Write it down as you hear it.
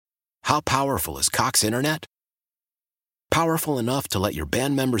How powerful is Cox Internet? Powerful enough to let your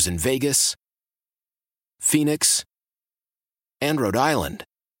band members in Vegas, Phoenix, and Rhode Island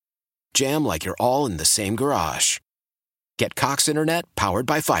jam like you're all in the same garage. Get Cox Internet powered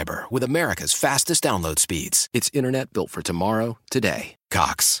by fiber with America's fastest download speeds. It's internet built for tomorrow, today.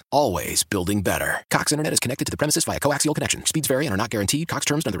 Cox, always building better. Cox Internet is connected to the premises via coaxial connection. Speeds vary and are not guaranteed. Cox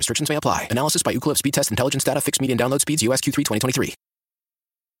terms and other restrictions may apply. Analysis by Ookla Speed Test Intelligence Data. Fixed median download speeds. US Q3 2023.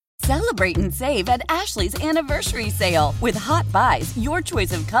 Celebrate and save at Ashley's Anniversary Sale. With Hot Buys, your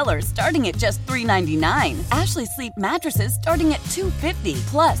choice of colors starting at just $3.99. Ashley Sleep mattresses starting at $2.50.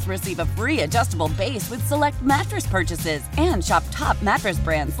 Plus, receive a free adjustable base with select mattress purchases. And shop top mattress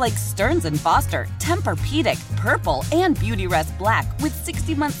brands like Stearns & Foster, Tempur-Pedic, Purple, and Beautyrest Black with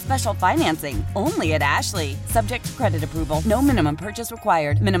 60-month special financing. Only at Ashley. Subject to credit approval. No minimum purchase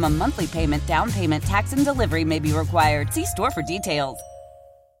required. Minimum monthly payment, down payment, tax, and delivery may be required. See store for details.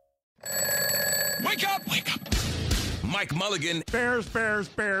 Wake up! Wake up! Mike Mulligan. Bears,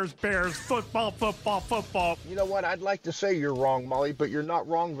 football. You know what? I'd like to say you're wrong, Mully, but you're not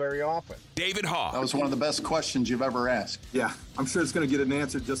wrong very often. David Haugh. That was one of the best questions you've ever asked. Yeah, I'm sure it's going to get an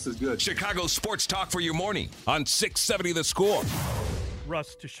answer just as good. Chicago Sports Talk for your morning on 670 The Score.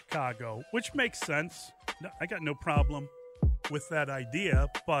 Russ to Chicago, which makes sense. No, I got no problem with that idea,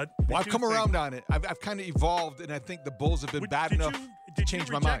 but well, I've come around on it. I've kind of evolved, and I think the Bulls have been bad enough to change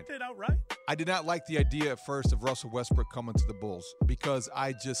my mind. Did you reject it outright? I did not like the idea at first of Russell Westbrook coming to the Bulls because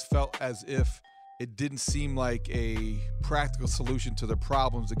I just felt as if it didn't seem like a practical solution to their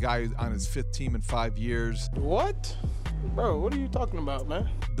problems. The guy on his fifth team in 5 years. What? Bro, what are you talking about, man?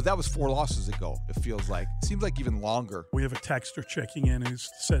 But that was 4 losses ago, it feels like. It seems like even longer. We have a texter checking in who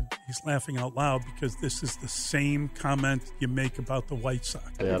said he's laughing out loud because this is the same comment you make about the White Sox.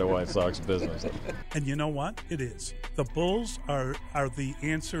 Yeah, the White Sox business. And you know what? It is. The Bulls are the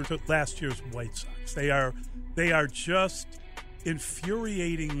answer to last year's White Sox. They are just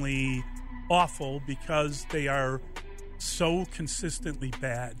infuriatingly awful because they are so consistently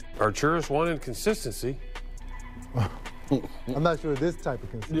bad. Arturis wanted consistency. I'm not sure this type of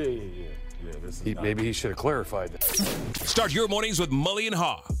consistency. Yeah, maybe he should have clarified that. Start your mornings with Mully and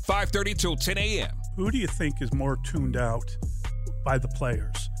Haugh, 5:30 till 10 a.m. Who do you think is more tuned out by the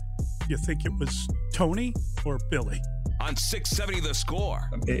players? You think it was Tony or Billy? On 670 The Score.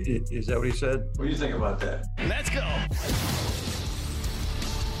 Is that what he said? What do you think about that? Let's go.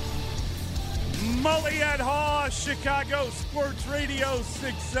 Mully and Haugh, Chicago Sports Radio,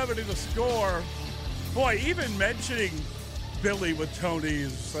 670 The Score. Boy, even mentioning Billy with Tony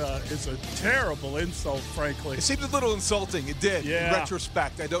is a terrible insult, frankly. It seemed a little insulting. It did, yeah. in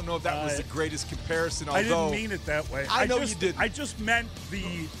retrospect. I don't know if that was the greatest comparison, although... I didn't mean it that way. I know you didn't. I just meant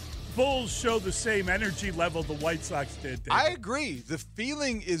the Bulls show the same energy level the White Sox did. David. I agree. The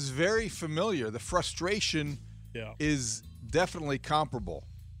feeling is very familiar. The frustration is definitely comparable.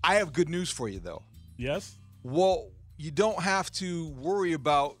 I have good news for you, though. Yes? Well, you don't have to worry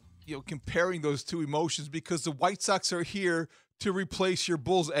about comparing those two emotions because the White Sox are here to replace your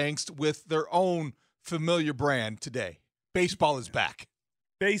Bulls angst with their own familiar brand today. Baseball is back.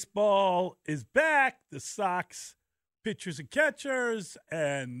 Baseball is back. The Sox pitchers and catchers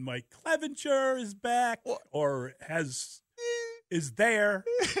and Mike Clevenger is back is there.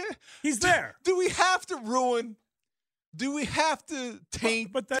 He's there. Do we have to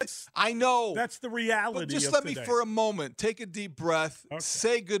taint? But that's, I know. That's the reality. But just of let today. me for a moment take a deep breath. Okay.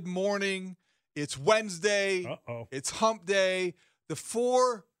 Say good morning. It's Wednesday. Uh-oh. It's hump day. The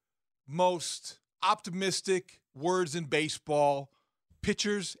 4 most optimistic words in baseball: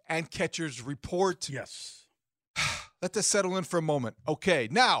 pitchers and catchers report. Yes. Let this settle in for a moment. Okay.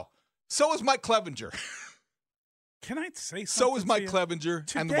 Now, so is Mike Clevenger. Can I say something? So is Mike Clevenger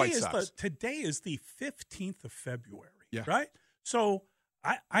and the White Sox. Today is the 15th of February. Yeah. Right? So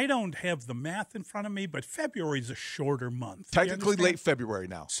I don't have the math in front of me, but February is a shorter month. Technically late February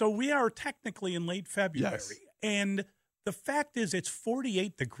now. So we are technically in late February. Yes. And the fact is it's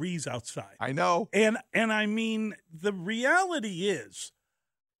 48 degrees outside. I know. And I mean, the reality is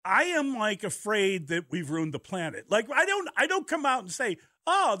I am like afraid that we've ruined the planet. Like I don't come out and say,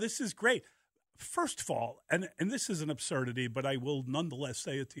 "Oh, this is great." First of all, and this is an absurdity, but I will nonetheless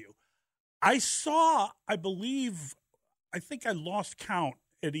say it to you. I think I lost count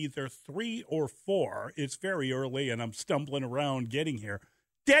at either 3 or 4. It's very early, and I'm stumbling around getting here.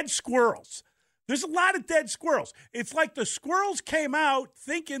 Dead squirrels. There's a lot of dead squirrels. It's like the squirrels came out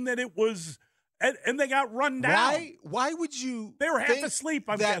thinking that it was, and they got run down. Why would you? They were half asleep,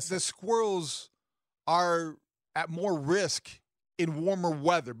 I'm guessing. The squirrels are at more risk in warmer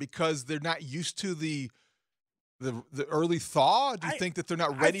weather because they're not used to the the early thaw? Do you think that they're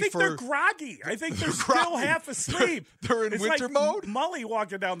not ready I think for? They're groggy. I think they're still half asleep. They're in winter mode. Mully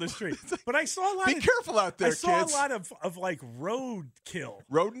walking down the street. But I saw a lot. Be careful out there, I saw kids. a lot of like roadkill.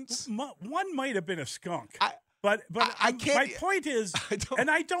 Rodents. One might have been a skunk. But I can't. My point is,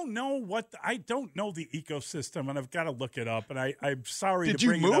 I don't know the ecosystem, and I've got to look it up. And I'm sorry to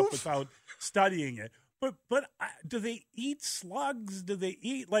bring it up without studying it. But do they eat slugs? Do they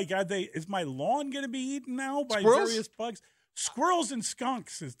eat is my lawn going to be eaten now by various bugs? Squirrels and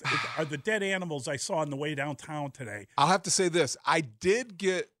skunks are the dead animals I saw on the way downtown today. I'll have to say this: I did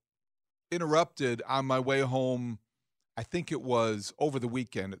get interrupted on my way home. I think it was over the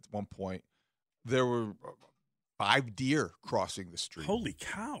weekend. At one point, there were 5 deer crossing the street. Holy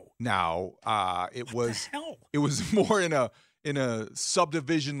cow! Now it was the hell? It was more in a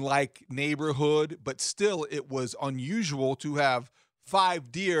subdivision-like neighborhood, but still it was unusual to have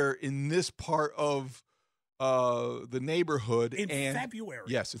 5 deer in this part of the neighborhood. In February?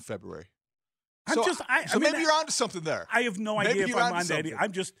 Yes, in February. I mean, maybe you're onto something there. I have no idea if I'm on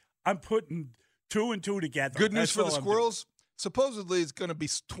that. I'm putting 2 and 2 together. Good news for the squirrels. Supposedly it's going to be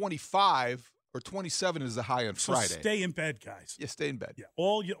 25 or 27 is the high on Friday. So stay in bed, guys. Yeah, stay in bed. Yeah,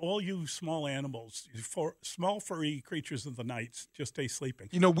 all you small animals, small furry creatures of the night, just stay sleeping.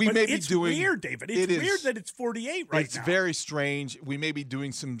 We may be doing. It's weird, David. It's weird that it's 48 right now. It's very strange. We may be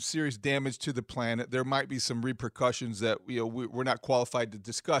doing some serious damage to the planet. There might be some repercussions that we're not qualified to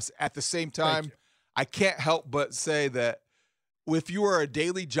discuss. At the same time, I can't help but say that if you are a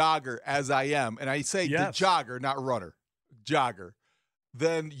daily jogger, as I am, and I say the jogger, not runner, jogger,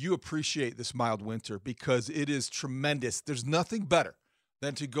 then you appreciate this mild winter because it is tremendous. There's nothing better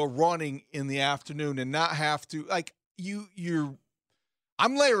than to go running in the afternoon and not have to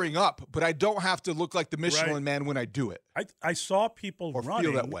I'm layering up, but I don't have to look like the Michelin Man when I do it. I saw people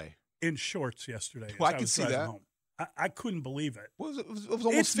running feel that way in shorts yesterday. Well, I can see that. Home. I couldn't believe it. It was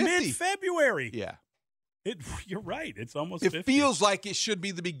almost 50. It's mid-February. Yeah. You're right. It's almost It 50. feels like it should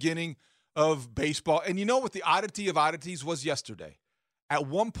be the beginning of baseball. And you know what the oddity of oddities was yesterday? At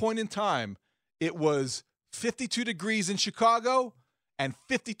one point in time, it was 52 degrees in Chicago and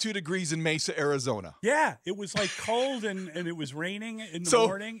 52 degrees in Mesa, Arizona. Yeah, it was like cold and it was raining in the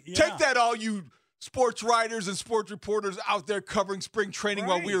morning. Yeah. Take that, all you sports writers and sports reporters out there covering spring training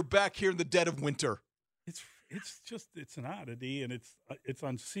while we are back here in the dead of winter. It's an oddity, and it's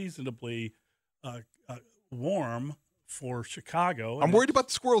unseasonably warm for Chicago. I'm worried about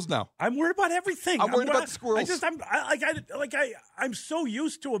the squirrels now. I'm worried about everything. I'm worried about the squirrels. I'm so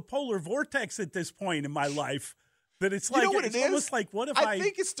used to a polar vortex at this point in my life that it's like, you know what it's it is? almost like, what if I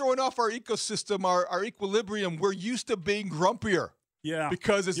think it's throwing off our ecosystem, our equilibrium. We're used to being grumpier. Yeah.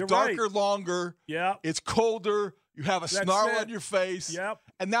 Because it's darker, longer. Yeah. It's colder. You have a snarl on your face. Yep.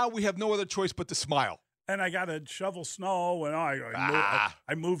 And now we have no other choice but to smile. And I got to shovel snow, and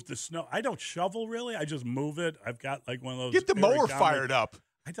I moved the snow. I don't shovel, really. I just move it. I've got like one of those. Get the mower fired up.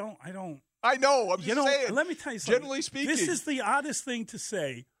 I don't. I know. I'm just saying. Let me tell you something. Generally speaking. This is the oddest thing to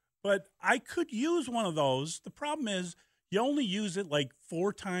say, but I could use one of those. The problem is you only use it like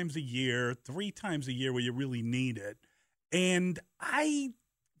 4 times a year, 3 times a year where you really need it. And I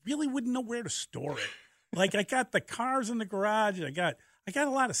really wouldn't know where to store it. Like I got the cars in the garage. I got a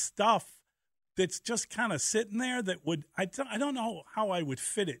lot of stuff that's just kind of sitting there that would I don't know how I would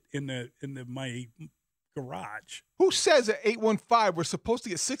fit it in my garage. Who says at 815 we're supposed to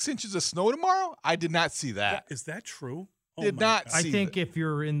get 6 inches of snow tomorrow? I did not see that. Is that true? Did not see I think if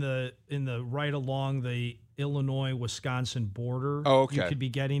you're in the right along the Illinois-Wisconsin border, you could be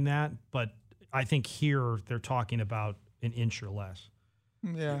getting that. But I think here they're talking about an inch or less.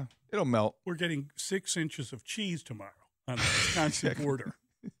 Yeah, it'll melt. We're getting 6 inches of cheese tomorrow on the Wisconsin border.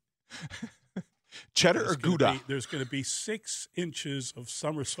 Cheddar or Gouda? There's going to be 6 inches of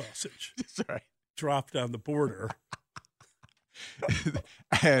summer sausage right. dropped on the border.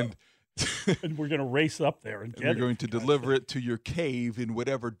 and we're going to race up there and get it. We're going to deliver it to your cave in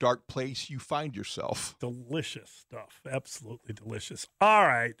whatever dark place you find yourself. Delicious stuff. Absolutely delicious. All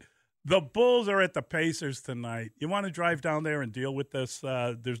right. The Bulls are at the Pacers tonight. You want to drive down there and deal with this?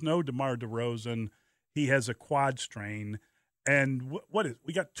 There's no DeMar DeRozan. He has a quad strain. And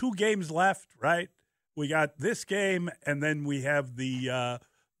we got 2 games left, right? We got this game, and then we have the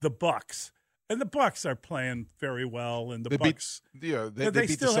Bucks. And the Bucks are playing very well. And the Bucks, they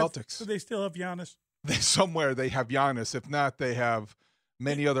beat the Celtics. Do they still have Giannis? Somewhere they have Giannis. If not, they have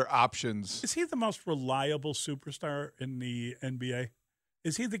many other options. Is he the most reliable superstar in the NBA?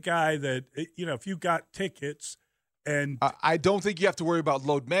 Is he the guy that, if you got tickets and I don't think you have to worry about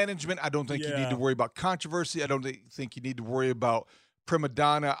load management. I don't think you need to worry about controversy. I don't think you need to worry about prima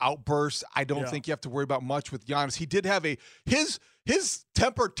donna outbursts. I don't think you have to worry about much with Giannis. He did have his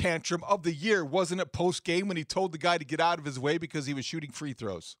temper tantrum of the year, wasn't it, post-game when he told the guy to get out of his way because he was shooting free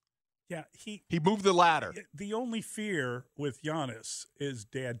throws? Yeah, he moved the ladder. The only fear with Giannis is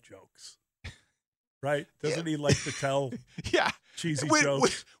dad jokes, right? Doesn't he like to tell cheesy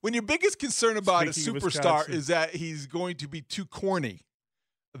jokes? When your biggest concern about a superstar is that he's going to be too corny,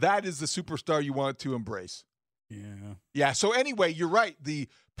 that is the superstar you want to embrace. Yeah. So anyway, you're right. The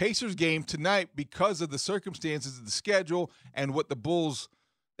Pacers game tonight, because of the circumstances of the schedule and what the Bulls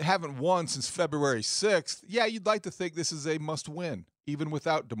haven't won since February 6th, you'd like to think this is a must-win, even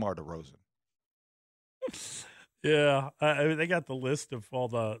without DeMar DeRozan. Yeah, I mean, they got the list of all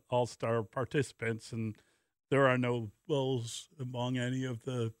the All-Star participants, and there are no Bulls among any of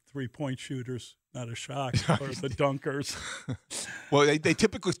the three-point shooters. Not a shock. Or the dunkers. Well, they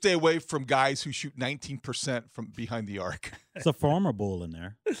typically stay away from guys who shoot 19% from behind the arc. It's a former Bull in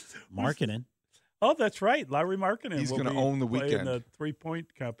there. Markkanen. Oh, that's right. Larry Markkanen. He's going to own the weekend. In the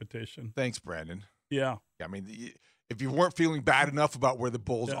three-point competition. Thanks, Brandon. Yeah. I mean, if you weren't feeling bad enough about where the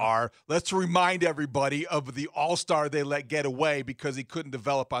Bulls are, let's remind everybody of the All-Star they let get away because he couldn't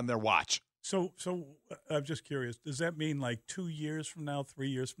develop on their watch. So I'm just curious. Does that mean like 2 years from now, 3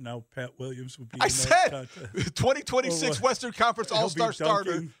 years from now, Pat Williams will be? I said 2026 Western Conference All-Star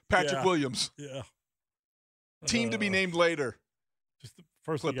starter Patrick Williams. Yeah. Team to be named later. Just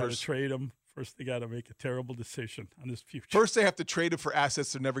first they got to trade him. First they got to make a terrible decision on his future. First they have to trade him for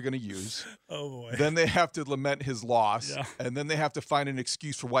assets they're never going to use. Oh boy. Then they have to lament his loss, and then they have to find an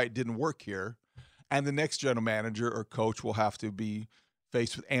excuse for why it didn't work here. And the next general manager or coach will have to be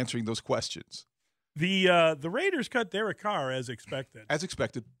faced with answering those questions. The Raiders cut Derek Carr as expected. As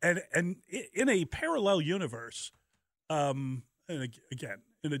expected. And in a parallel universe, and again,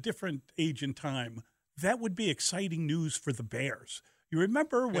 in a different age and time, that would be exciting news for the Bears. You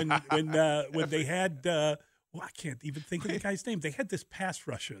remember when they had I can't even think of the guy's name. They had this pass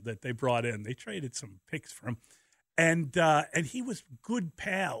rusher that they brought in. They traded some picks for him. And he was good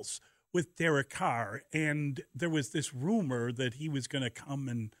pals with Derek Carr, and there was this rumor that he was going to come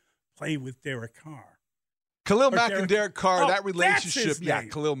and play with Derek Carr. Khalil Mack and Derek Carr, that relationship. Yeah,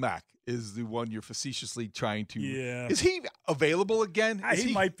 Khalil Mack is the one you're facetiously trying to. Yeah. Is he available again?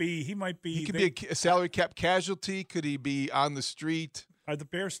 He might be. He could be a salary cap casualty. Could he be on the street? Are the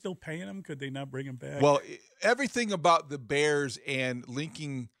Bears still paying him? Could they not bring him back? Well, everything about the Bears and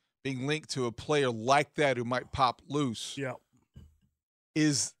being linked to a player like that who might pop loose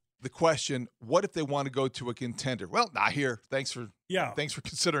is the question, what if they want to go to a contender? Well, not here. Thanks for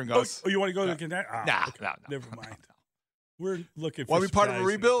considering us. Oh, you want to go to a contender? No. Never mind. We're looking for Want to be part of a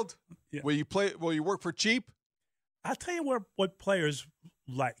rebuild? Yeah. Will you work for cheap? I'll tell you what players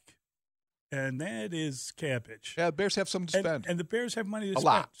like, and that is cabbage. Yeah, the Bears have something to spend. And the Bears have money to spend.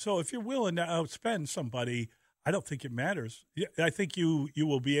 Lot. So if you're willing to outspend somebody, I don't think it matters. I think you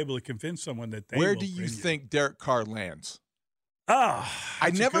will be able to convince someone that they Where do you think Derek Carr lands?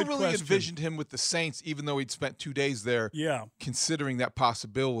 I never really envisioned him with the Saints, even though he'd spent 2 days there. Yeah, considering that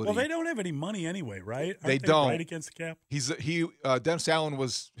possibility. Well, they don't have any money anyway, right? They don't. Right against the cap. Dennis Allen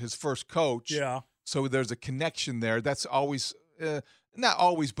was his first coach. Yeah. So there's a connection there. That's always not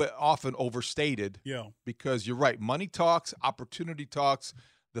always, but often overstated. Yeah. Because you're right. Money talks, opportunity talks,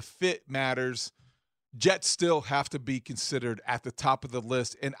 the fit matters. Jets still have to be considered at the top of the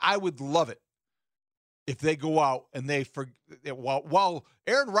list, and I would love it if they go out and while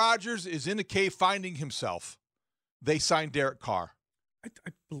Aaron Rodgers is in the cave finding himself, they sign Derek Carr.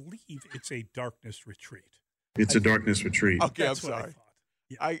 I believe it's a darkness retreat. It's a darkness retreat. Okay, I'm sorry.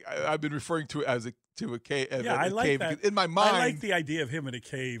 I've been referring to it as a cave. I like cave. that. In my mind, I like the idea of him in a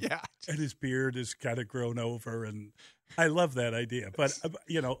cave, and his beard is kind of grown over, and I love that idea. But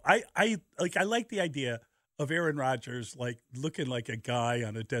I like the idea of Aaron Rodgers looking like a guy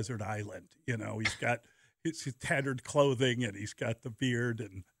on a desert island. He's got his tattered clothing, and he's got the beard.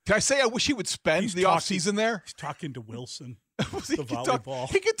 And can I say I wish he would spend the offseason there? He's talking to Wilson, the volleyball.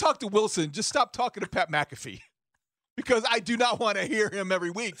 He could talk to Wilson. Just stop talking to Pat McAfee. Because I do not want to hear him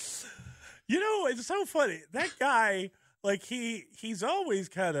every week. It's so funny. That guy, he's always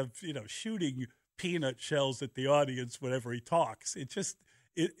kind of, shooting peanut shells at the audience whenever he talks.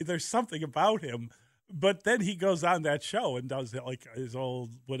 There's something about him. But then he goes on that show and does his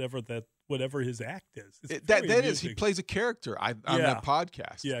old whatever his act is. That is, he plays a character on that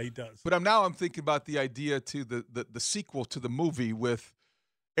podcast. Yeah, he does. But I'm thinking about the idea to the sequel to the movie with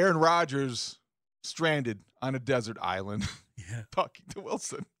Aaron Rodgers stranded on a desert island, talking to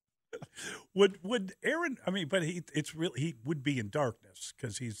Wilson. Would Aaron? I mean, but he would be in darkness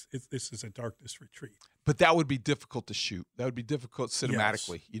because this is a darkness retreat. But that would be difficult to shoot. That would be difficult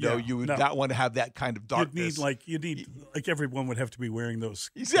cinematically. Yes. You would not want to have that kind of darkness. You need everyone would have to be wearing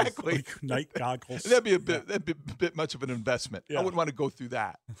those exactly those, night goggles. That'd be a bit much of an investment. Yeah. I wouldn't want to go through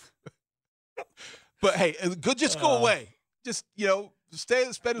that. But hey, just go away. Just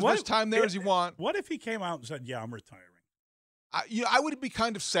spend as much time there as you want. What if he came out and said, "Yeah, I'm retiring"? I would be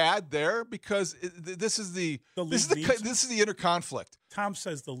kind of sad there because this is the inner conflict. Tom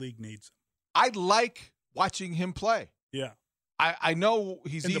says the league needs him. I like watching him play. Yeah, I know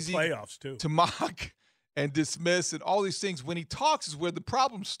he's in easy the playoffs too to mock and dismiss and all these things. When he talks is where the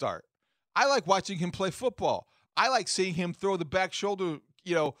problems start. I like watching him play football. I like seeing him throw the back shoulder.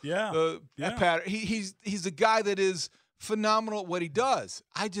 Pattern. He's a guy that is phenomenal at what he does.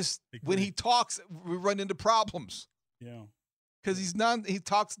 When he talks, we run into problems. Yeah. Because he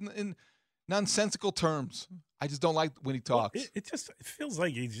talks in nonsensical terms. I just don't like when he talks. Well, it feels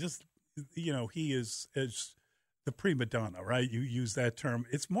like he's just, he is the prima donna, right? You use that term.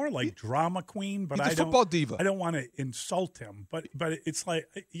 It's more like drama queen, but he's a football diva. I don't want to insult him, but it's like,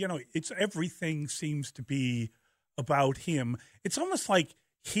 it's everything seems to be about him. It's almost like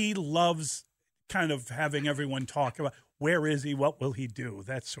he loves kind of having everyone talk about where is he, what will he do,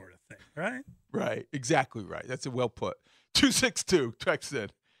 that sort of thing, right? Right, exactly right. That's a well put. 262 text in.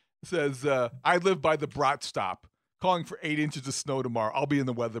 Says, I live by the Brat stop. Calling for 8 inches of snow tomorrow. I'll be in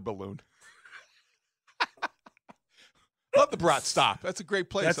the weather balloon. Love the Brat stop. That's a great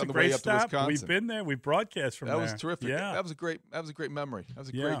place on the way up to Wisconsin. We've been there. We broadcast from there. That was terrific. Yeah. That was a great memory. That was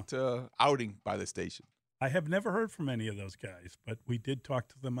a great outing by the station. I have never heard from any of those guys, but we did talk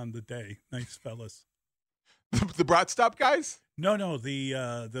to them on the day. Nice fellas. The Brat stop guys? No,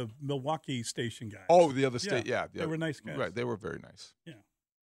 the Milwaukee station guys. Oh, the other state, yeah. They were nice guys. Right, they were very nice. Yeah.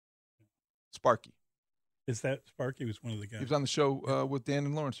 Sparky. Is that Sparky was one of the guys? He was on the show with Dan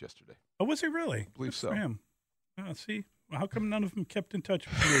and Lawrence yesterday. Oh, was he really? I believe so. For him. Oh, see, how come none of them kept in touch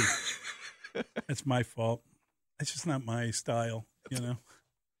with me? That's my fault. It's just not my style,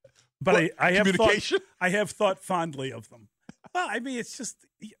 But I have thought fondly of them. Well, I mean, it's just,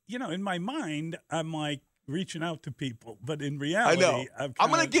 in my mind, I'm like reaching out to people, but in reality, I know. I'm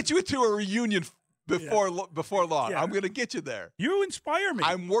going to get you to a reunion before long. Yeah. I'm going to get you there. You inspire me.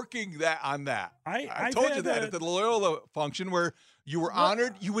 I'm working on that. I told you that at the Loyola function where you were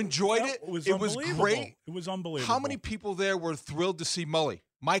honored. You enjoyed it. It was great. It was unbelievable. How many people there were thrilled to see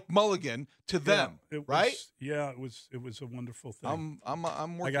Mike Mulligan to them, right? It was a wonderful thing.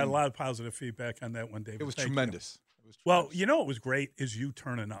 I'm working. I got a lot of positive feedback on that one, David. It was tremendous. Well, what was great is you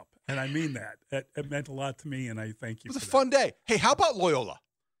turning up, and I mean that. It meant a lot to me, and I thank you. It was a fun day. Hey, how about Loyola?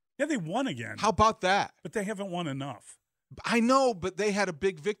 Yeah, they won again. How about that? But they haven't won enough. I know, but they had a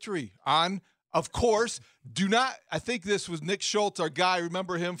big victory on, of course, I think this was Nick Schultz, our guy.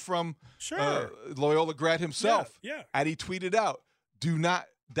 Remember him from Loyola grad himself? Yeah. And he tweeted out, do not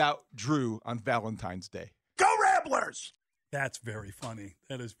doubt Drew on Valentine's Day. Go Ramblers! That's very funny.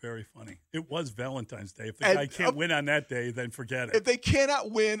 That is very funny. It was Valentine's Day. If the guy can't win on that day, then forget it. If they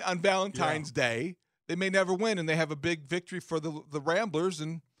cannot win on Valentine's Day, they may never win, and they have a big victory for the Ramblers.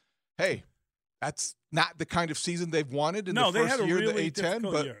 And, hey, that's not the kind of season they've wanted in the first year of the A-10.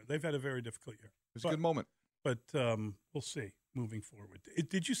 But year. They've had a very difficult year. It was a good moment. But we'll see moving forward.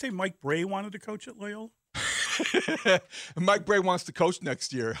 Did you say Mike Bray wanted to coach at Loyola? Mike Bray wants to coach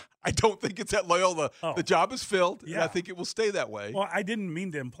next year. I don't think it's at Loyola. Oh. The job is filled, and I think it will stay that way. Well, I didn't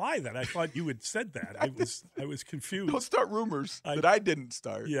mean to imply that. I thought you had said that. I was confused. Don't start rumors that I didn't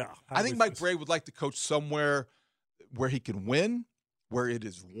start. Yeah. I think Mike Bray would like to coach somewhere where he can win, where it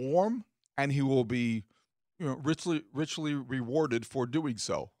is warm, and he will be richly rewarded for doing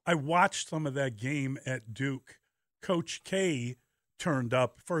so. I watched some of that game at Duke. Coach K turned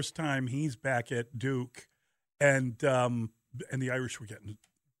up. First time he's back at Duke. And the Irish were getting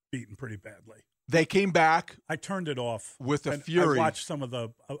beaten pretty badly. They came back. I turned it off with a fury. I watched some of the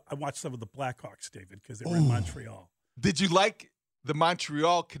Blackhawks, David, because they were in Montreal. Did you like the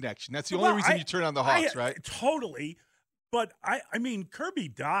Montreal connection? That's the only reason you turn on the Hawks, right? Totally. But I mean, Kirby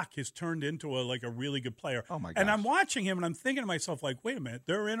Doc has turned into a really good player. Oh my gosh. And I'm watching him, and I'm thinking to myself, like, wait a minute,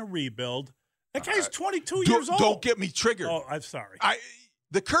 they're in a rebuild. That guy's 22 years old. Don't get me triggered. Oh, I'm sorry.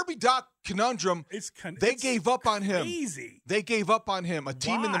 The Kirby Doc conundrum, they gave up on him. Easy. They gave up on him. A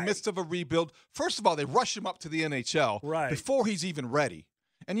team in the midst of a rebuild. First of all, they rush him up to the NHL before he's even ready.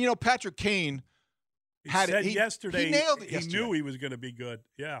 And, Patrick Kane said yesterday. He nailed it yesterday. He knew he was going to be good.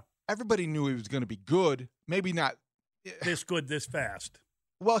 Yeah. Everybody knew he was going to be good. Maybe not this good this fast.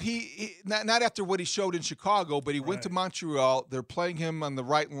 Well, he not after what he showed in Chicago, but he went to Montreal. They're playing him on the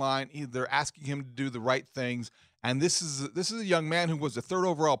right line. They're asking him to do the right things. And this is a young man who was a third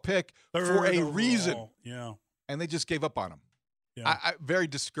overall pick for a reason. Yeah. And they just gave up on him. Yeah. Very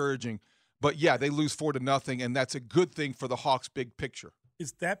discouraging. But, yeah, they lose 4-0, and that's a good thing for the Hawks' big picture.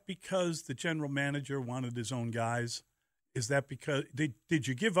 Is that because the general manager wanted his own guys? Is that because did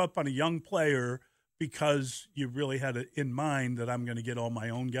you give up on a young player because you really had it in mind that I'm going to get all my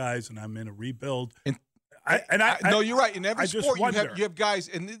own guys and I'm in a rebuild? No, you're right. In every sport, you have guys,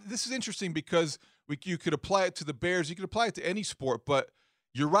 and this is interesting because you could apply it to the Bears. You could apply it to any sport, but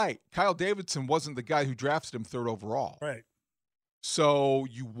you're right. Kyle Davidson wasn't the guy who drafted him third overall. Right. So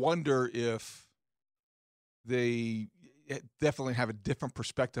you wonder if they definitely have a different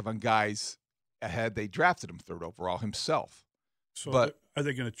perspective on guys ahead. They drafted him third overall himself. So but are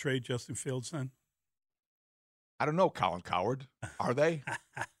they going to trade Justin Fields then? I don't know, Colin Cowherd. Are they?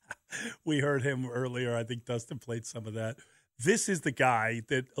 We heard him earlier. I think Dustin played some of that. This is the guy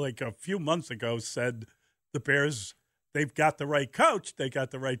that, like a few months ago, said the Bears, they've got the right coach, they got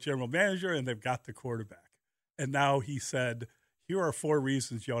the right general manager, and they've got the quarterback. And now he said, here are 4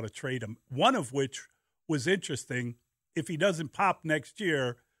 reasons you ought to trade him, one of which was interesting. If he doesn't pop next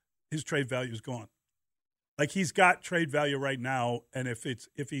year, his trade value is gone. Like, he's got trade value right now, and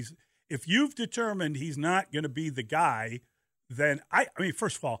if you've determined he's not going to be the guy, then I mean,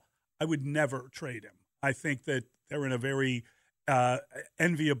 first of all, I would never trade him. I think that they're in a very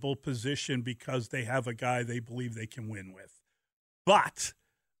enviable position because they have a guy they believe they can win with. But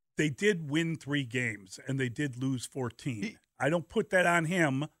they did win 3 games, and they did lose 14. I don't put that on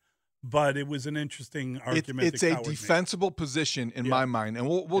him, but it was an interesting argument. It's a defensible position in my mind, and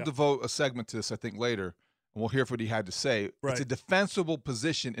we'll devote a segment to this, I think, later, and we'll hear what he had to say. Right. It's a defensible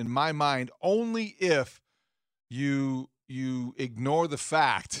position in my mind only if you ignore the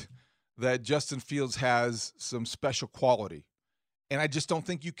fact that Justin Fields has some special quality. And I just don't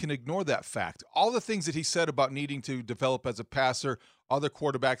think you can ignore that fact. All the things that he said about needing to develop as a passer, other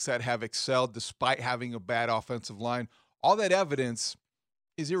quarterbacks that have excelled despite having a bad offensive line, all that evidence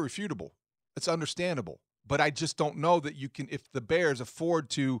is irrefutable. It's understandable. But I just don't know that you can, if the Bears afford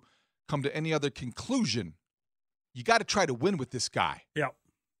to come to any other conclusion, you got to try to win with this guy. Yeah.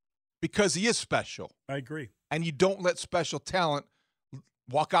 Because he is special. I agree. And you don't let special talent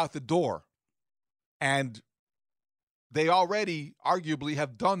walk out the door. And they already arguably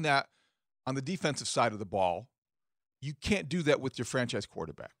have done that on the defensive side of the ball. You can't do that with your franchise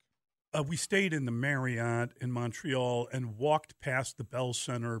quarterback. We stayed in the Marriott in Montreal and walked past the Bell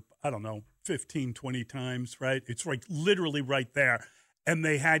Center, 15, 20 times, right? It's like literally right there. And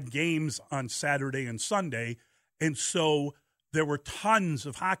they had games on Saturday and Sunday. And so there were tons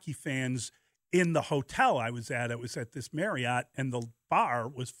of hockey fans in the hotel I was at. I was at this Marriott, and the bar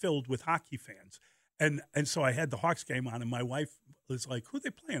was filled with hockey fans. And so I had the Hawks game on, and my wife was like, who are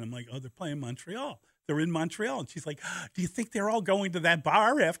they playing? I'm like, oh, they're playing Montreal. They're in Montreal. And she's like, do you think they're all going to that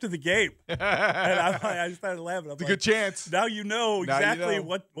bar after the game? And I started laughing. It's a good chance. Now you know exactly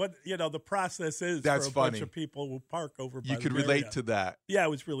what the process is. That's for a funny. bunch of people who park over by You could the relate Marriott. to that. Yeah, it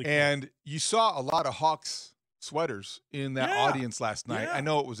was really cool. And you saw a lot of Hawks sweaters in that audience last night. Yeah. I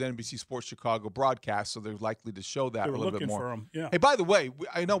know it was NBC Sports Chicago broadcast, so they're likely to show that They were a little looking bit more. for 'em, yeah. Hey, by the way,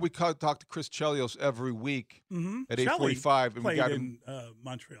 I know we talk to Chris Chelios every week at 8:45, and we got him in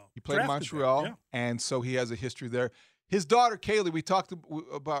Montreal. He played in Montreal, and so he has a history there. His daughter Kaylee, we talked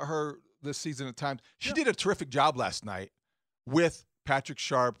about her this season at times. She did a terrific job last night with Patrick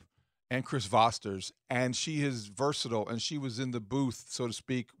Sharp and Chris Vosters, and she is versatile, and she was in the booth, so to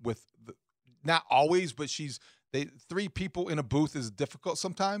speak, with not always, but 3 people in a booth is difficult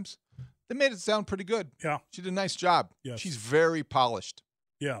sometimes. They made it sound pretty good. Yeah. She did a nice job. Yes. She's very polished.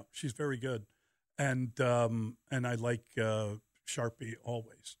 Yeah, she's very good. And I like Sharpie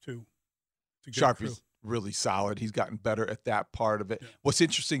always, too. Sharpie's really solid. He's gotten better at that part of it. Yeah. What's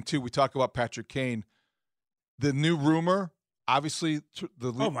interesting, too, we talk about Patrick Kane. The new rumor, obviously,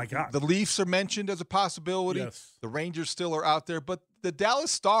 the Leafs are mentioned as a possibility. Yes. The Rangers still are out there. But the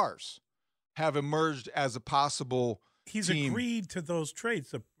Dallas Stars have emerged as a possible He's team. agreed to those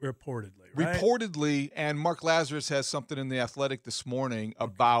trades, reportedly, right? Reportedly, and Mark Lazarus has something in The Athletic this morning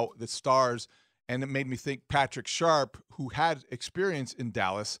about the Stars, and it made me think Patrick Sharp, who had experience in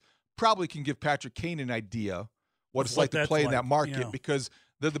Dallas, probably can give Patrick Kane an idea what it's like to play in that market because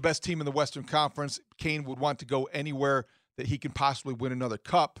they're the best team in the Western Conference. Kane would want to go anywhere that he can possibly win another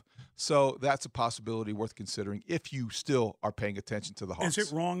cup. So that's a possibility worth considering if you still are paying attention to the Hawks.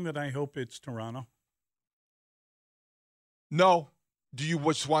 Is it wrong that I hope it's Toronto? No. Do you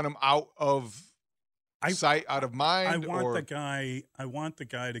just want him out of sight out of mind? I want the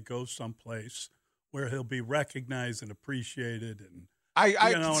guy to go someplace where he'll be recognized and appreciated, and I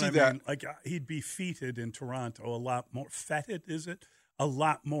can see that. Mean? Like he'd be feted in Toronto a lot more. Feted, is it? A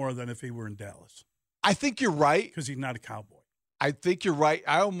lot more than if he were in Dallas. I think you're right because he's not a Cowboy. I think you're right.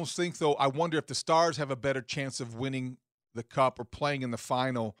 I almost think though. I wonder if the Stars have a better chance of winning the Cup or playing in the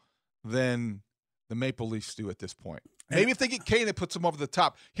final than the Maple Leafs do at this point. Maybe if they get Kane, it puts them over the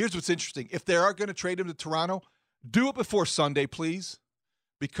top. Here's what's interesting: if they are going to trade him to Toronto, do it before Sunday, please.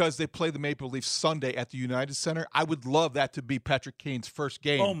 Because they play the Maple Leafs Sunday at the United Center. I would love that to be Patrick Kane's first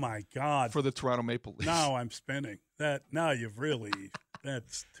game. Oh, my God. For the Toronto Maple Leafs. Now I'm spinning. That's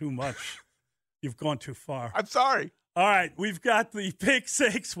too much. You've gone too far. I'm sorry. All right, we've got the Pick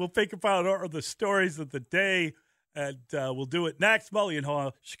Six. We'll pick apart the stories of the day, and we'll do it next. Mully and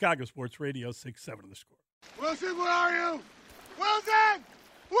Haw, Chicago Sports Radio, 6-7 of the Score. Wilson, where are you? Wilson!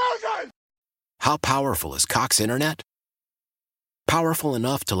 Wilson! How powerful is Cox Internet? Powerful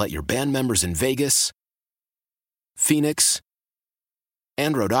enough to let your band members in Vegas, Phoenix,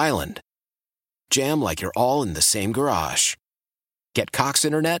 and Rhode Island jam like you're all in the same garage. Get Cox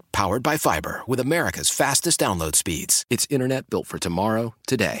Internet powered by fiber with America's fastest download speeds. It's internet built for tomorrow,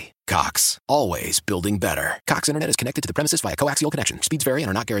 today. Cox, always building better. Cox Internet is connected to the premises via coaxial connection. Speeds vary and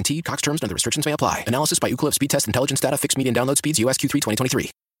are not guaranteed. Cox terms and other restrictions may apply. Analysis by Ookla Speed Test Intelligence Data. Fixed median download speeds. US Q3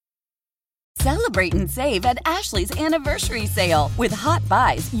 2023. Celebrate and save at Ashley's Anniversary Sale. With Hot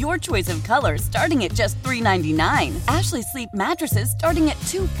Buys, your choice of colors starting at just $3.99. Ashley Sleep mattresses starting at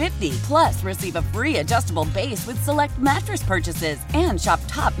 $2.50. Plus, receive a free adjustable base with select mattress purchases. And shop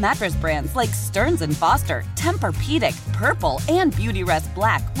top mattress brands like Stearns & Foster, Tempur-Pedic, Purple, and Beautyrest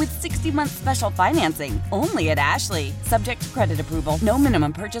Black with 60-month special financing. Only at Ashley. Subject to credit approval. No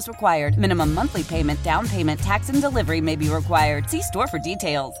minimum purchase required. Minimum monthly payment, down payment, tax, and delivery may be required. See store for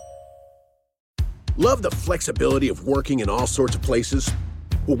details. Love the flexibility of working in all sorts of places?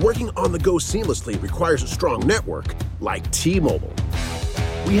 Well, working on the go seamlessly requires a strong network like T-Mobile.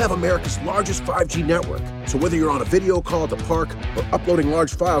 We have America's largest 5G network, so whether you're on a video call at the park or uploading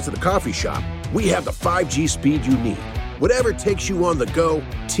large files at the coffee shop, we have the 5G speed you need. Whatever takes you on the go,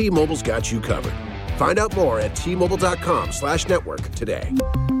 T-Mobile's got you covered. Find out more at T-Mobile.com/network today.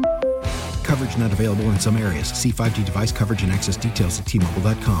 Coverage not available in some areas. See 5G device coverage and access details at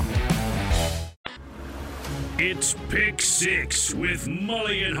T-Mobile.com. It's Pick Six with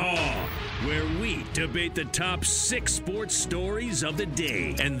Mully and Haw, where we debate the top 6 sports stories of the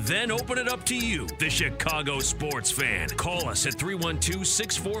day and then open it up to you, the Chicago sports fan. Call us at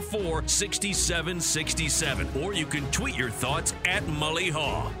 312-644-6767, or you can tweet your thoughts at Mully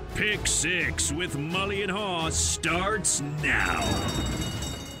Haw. Pick Six with Mully and Haw starts now.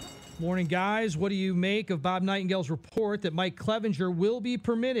 Morning, guys. What do you make of Bob Nightingale's report that Mike Clevinger will be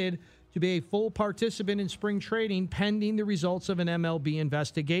permitted to be a full participant in spring training pending the results of an MLB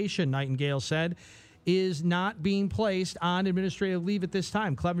investigation? Nightingale said is not being placed on administrative leave at this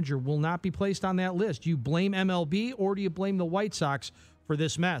time. Clevinger will not be placed on that list. Do you blame MLB or do you blame the White Sox for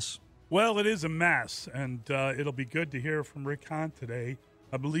this mess? Well, it is a mess, and it'll be good to hear from Rick Hahn today.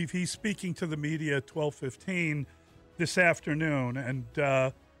 I believe he's speaking to the media at 12:15 this afternoon, and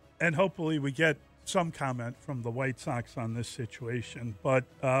hopefully we get some comment from the White Sox on this situation. But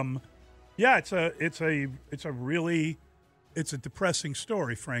yeah, it's a depressing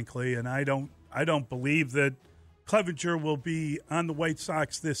story, frankly, and I don't believe that Clevinger will be on the White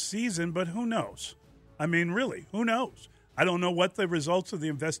Sox this season, but who knows? I mean, really, who knows? I don't know what the results of the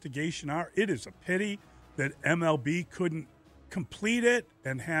investigation are. It is a pity that MLB couldn't complete it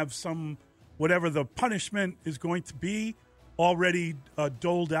and have some, whatever the punishment is going to be, already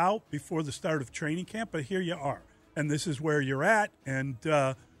doled out before the start of training camp, but here you are, and this is where you're at, and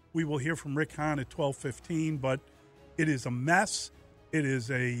we will hear from Rick Hahn at 12:15, but it is a mess. It is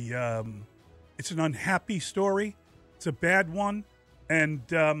it's an unhappy story. It's a bad one, and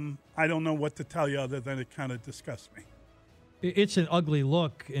I don't know what to tell you other than it kind of disgusts me. It's an ugly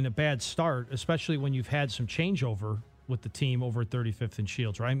look and a bad start, especially when you've had some changeover with the team over at 35th and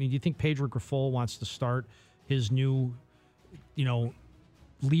Shields, right? I mean, do you think Pedro Grifol wants to start his new,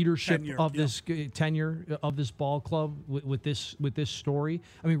 leadership tenure of this ball club with this story?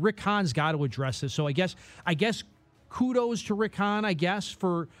 I mean, Rick Hahn's got to address this. So I guess kudos to Rick Hahn, I guess,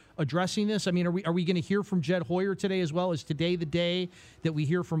 for addressing this. I mean, are we going to hear from Jed Hoyer today as well? Is today the day that we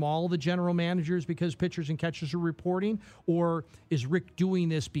hear from all the general managers because pitchers and catchers are reporting? Or is Rick doing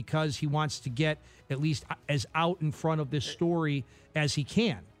this because he wants to get at least as out in front of this story as he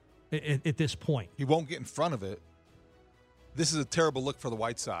can at this point? He won't get in front of it. This is a terrible look for the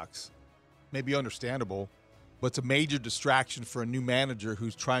White Sox. Maybe understandable, but it's a major distraction for a new manager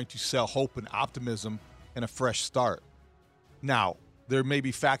who's trying to sell hope and optimism and a fresh start. Now, there may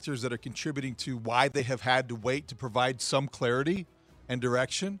be factors that are contributing to why they have had to wait to provide some clarity and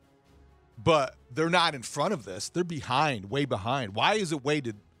direction, but they're not in front of this. They're behind, way behind. Why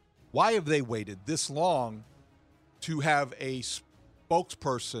have they waited this long to have a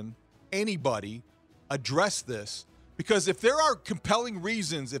spokesperson, anybody, address this? Because if there are compelling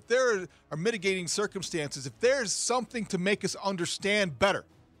reasons, if there are mitigating circumstances, if there's something to make us understand better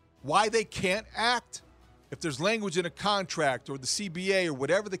why they can't act, if there's language in a contract or the CBA or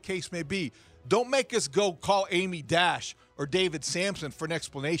whatever the case may be, don't make us go call Amy Dash or David Sampson for an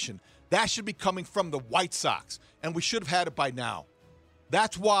explanation. That should be coming from the White Sox, and we should have had it by now.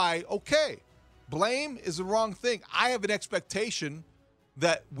 That's why, okay, blame is the wrong thing. I have an expectation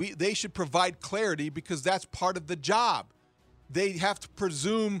that they should provide clarity because that's part of the job. They have to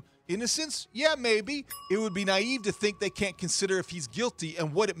presume innocence? Yeah, maybe. It would be naive to think they can't consider if he's guilty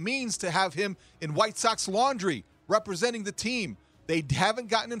and what it means to have him in White Sox laundry representing the team. They haven't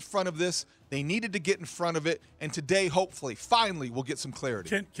gotten in front of this. They needed to get in front of it, and today, hopefully, finally, we'll get some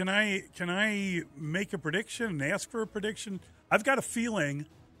clarity. Can I make a prediction and ask for a prediction? I've got a feeling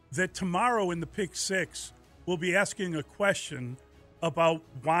that tomorrow in the Pick Six, we'll be asking a question about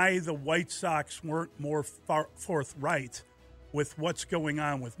why the White Sox weren't more forthright with what's going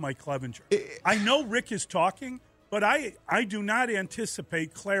on with Mike Clevenger. I know Rick is talking, but I do not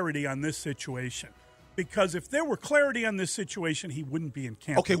anticipate clarity on this situation. Because if there were clarity on this situation, he wouldn't be in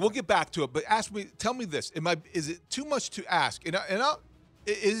camp. Okay, we'll get back to it. But tell me this: is it too much to ask?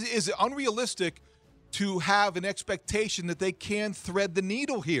 Is it unrealistic to have an expectation that they can thread the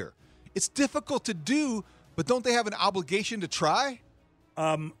needle here? It's difficult to do, but don't they have an obligation to try?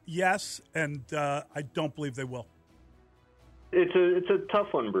 Yes, and I don't believe they will. It's a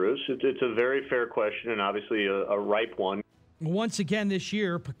tough one, Bruce. It's a very fair question, and obviously a ripe one. Once again this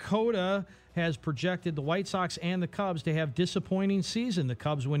year, PECOTA has projected the White Sox and the Cubs to have disappointing season. The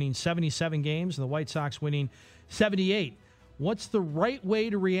Cubs winning 77 games and the White Sox winning 78. What's the right way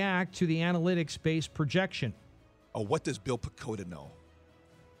to react to the analytics-based projection? Oh, what does Bill PECOTA know?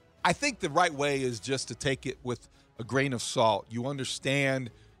 I think the right way is just to take it with a grain of salt. You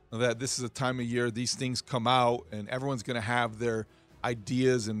understand that this is a time of year these things come out, and everyone's going to have their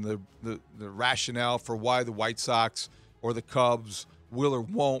ideas and the rationale for why the White Sox or the Cubs will or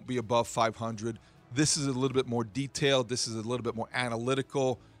won't be above 500. This is a little bit more detailed. This is a little bit more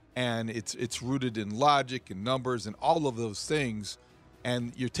analytical, and it's rooted in logic and numbers and all of those things,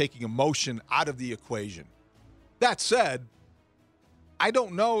 and you're taking emotion out of the equation. That said, I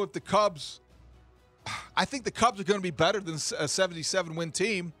don't know if the Cubs – I think the Cubs are going to be better than a 77-win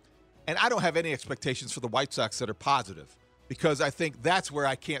team, and I don't have any expectations for the White Sox that are positive because I think that's where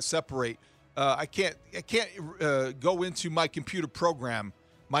I can't separate – I can't go into my computer program,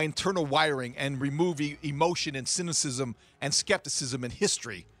 my internal wiring, and remove emotion and cynicism and skepticism and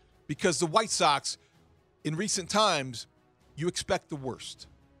history, because the White Sox, in recent times, you expect the worst.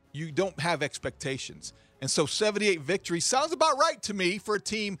 You don't have expectations. And so 78 victories sounds about right to me for a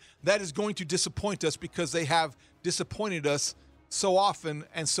team that is going to disappoint us because they have disappointed us so often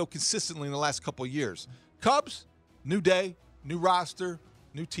and so consistently in the last couple of years. Cubs, new day, new roster,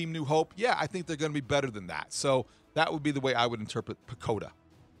 new team, new hope. Yeah, I think they're going to be better than that. So that would be the way I would interpret PECOTA.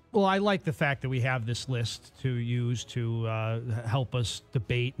 Well, I like the fact that we have this list to use to help us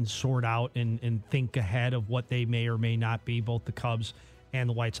debate and sort out and think ahead of what they may or may not be, both the Cubs and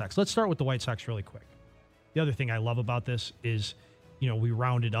the White Sox. Let's start with the White Sox really quick. The other thing I love about this is, we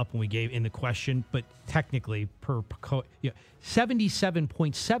rounded up when we gave in the question, but technically per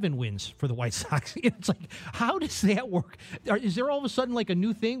 77.7 wins for the White Sox. It's like, how does that work? Is there all of a sudden like a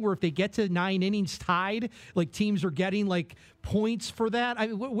new thing where if they get to 9 innings tied, like teams are getting like points for that? I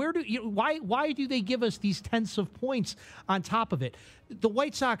mean, why do they give us these tenths of points on top of it? The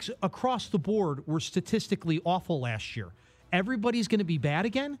White Sox across the board were statistically awful last year. Everybody's going to be bad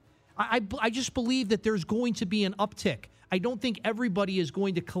again? I just believe that there's going to be an uptick. I don't think everybody is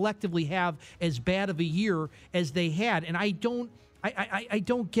going to collectively have as bad of a year as they had. And I don't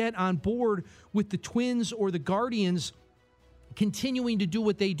get on board with the Twins or the Guardians continuing to do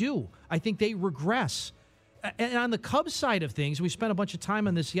what they do. I think they regress. And on the Cubs side of things, we spent a bunch of time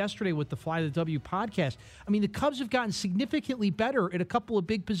on this yesterday with the Fly the W podcast. I mean, the Cubs have gotten significantly better at a couple of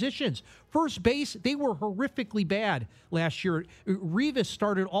big positions. First base, they were horrifically bad last year. Rivas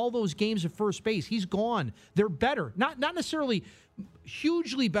started all those games at first base. He's gone. They're better. Not necessarily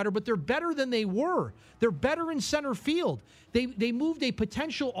hugely better, but they're better than they were. They're better in center field. They moved a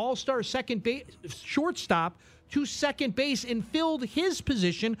potential all-star second base shortstop to second base and filled his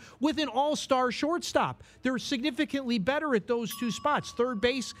position with an all-star shortstop. They're significantly better at those two spots. Third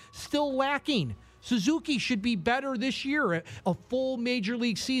base, still lacking. Suzuki should be better this year, a full major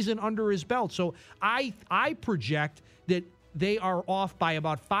league season under his belt. So I project that they are off by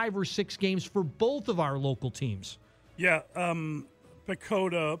about 5 or 6 games for both of our local teams. Yeah,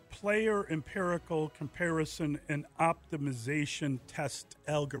 Pacoda, player empirical comparison and optimization test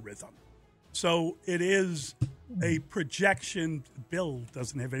algorithm. So it is a projection. Bill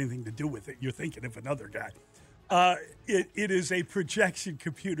doesn't have anything to do with it. You're thinking of another guy. It is a projection,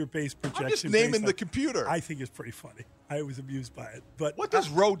 computer-based projection. I'm just naming the computer. I think it's pretty funny. I was amused by it. But what does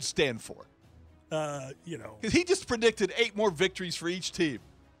ROAD stand for? Because he just predicted 8 more victories for each team.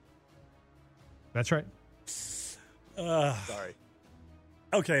 That's right. Sorry.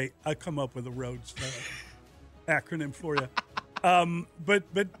 Okay, I'll come up with a ROADS acronym for you.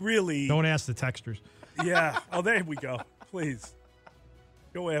 But really, don't ask the texters. Yeah. Oh, there we go. Please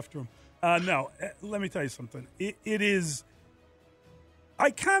go after him. No, let me tell you something. It is.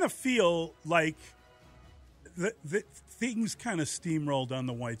 I kind of feel like the things kind of steamrolled on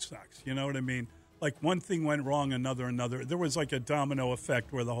the White Sox. You know what I mean? Like one thing went wrong, another. There was like a domino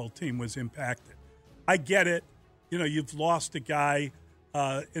effect where the whole team was impacted. I get it. You know, you've lost a guy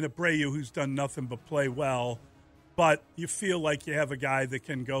in Abreu who's done nothing but play well, but you feel like you have a guy that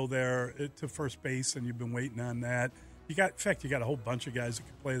can go there to first base, and you've been waiting on that. In fact, you got a whole bunch of guys that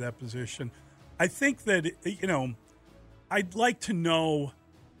can play that position. I think that, I'd like to know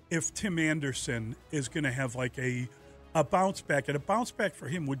if Tim Anderson is going to have like a bounce back. And a bounce back for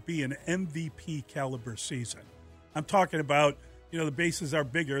him would be an MVP caliber season. I'm talking about, the bases are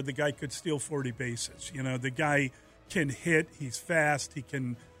bigger. The guy could steal 40 bases. The guy can hit. He's fast. He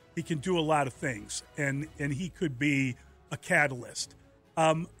can do a lot of things. And he could be a catalyst.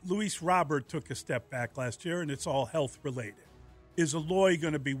 Luis Robert took a step back last year, and it's all health related. Is Eloy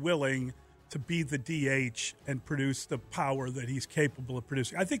going to be willing to be the DH and produce the power that he's capable of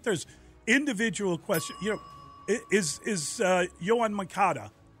producing? I think there's individual questions. Is Yohan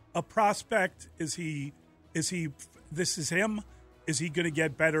Moncada a prospect? Is he? This is him. Is he going to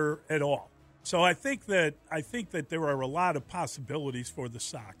get better at all? So I think that there are a lot of possibilities for the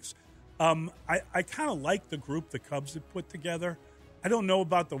Sox. I kind of like the group the Cubs have put together. I don't know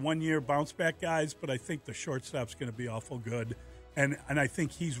about the 1-year bounce back guys, but I think the shortstop's going to be awful good, and I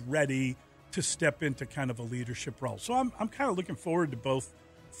think he's ready to step into kind of a leadership role. So I'm kind of looking forward to both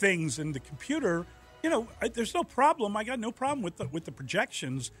things. And the computer, there's no problem. I got no problem with the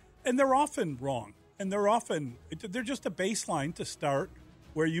projections, and they're often wrong, and they're just a baseline to start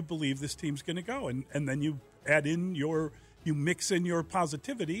where you believe this team's going to go, and then you add in you mix in your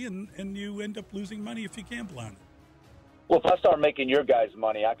positivity, and you end up losing money if you gamble on it. Well, if I start making your guys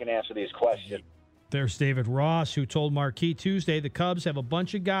money, I can answer these questions. There's David Ross, who told Marquee Tuesday the Cubs have a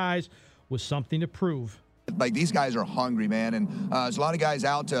bunch of guys with something to prove. Like, these guys are hungry, man, and there's a lot of guys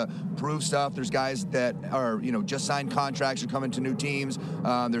out to prove stuff. There's guys that are, just signed contracts or coming to new teams.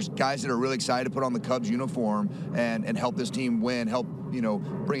 There's guys that are really excited to put on the Cubs uniform and help this team win, help,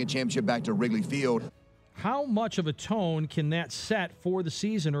 bring a championship back to Wrigley Field. How much of a tone can that set for the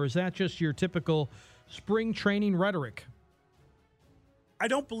season, or is that just your typical spring training rhetoric? I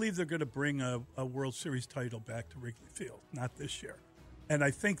don't believe they're going to bring a World Series title back to Wrigley Field, not this year. And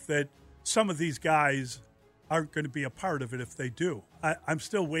I think that some of these guys aren't going to be a part of it if they do. I'm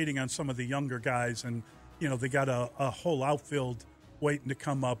still waiting on some of the younger guys, and, they got a whole outfield waiting to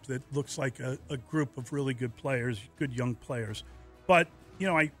come up that looks like a group of really good players, good young players. But,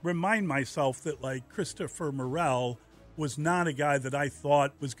 I remind myself that, like, Christopher Morel was not a guy that I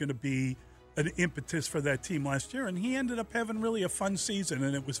thought was going to be an impetus for that team last year, and he ended up having really a fun season,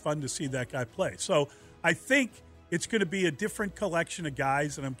 and it was fun to see that guy play. So I think it's going to be a different collection of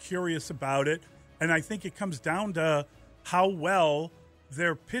guys, and I'm curious about it. And I think it comes down to how well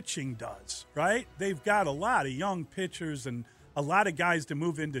their pitching does, right? They've got a lot of young pitchers and a lot of guys to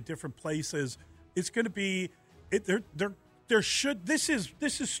move into different places. It's going to be this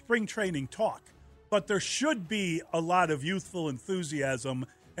is spring training talk, but there should be a lot of youthful enthusiasm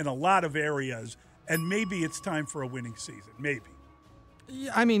in a lot of areas, and maybe it's time for a winning season. Maybe.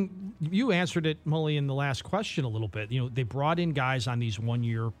 I mean, you answered it, Mully, in the last question a little bit. They brought in guys on these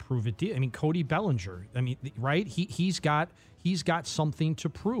 1-year prove-it deal. I mean, Cody Bellinger. I mean, right? He's got something to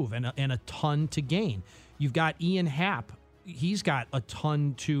prove and a ton to gain. You've got Ian Happ. He's got a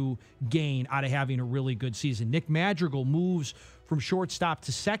ton to gain out of having a really good season. Nick Madrigal moves from shortstop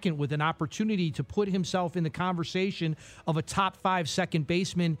to second with an opportunity to put himself in the conversation of a top 5 second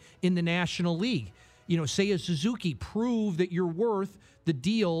baseman in the National League. Seiya Suzuki, prove that you're worth the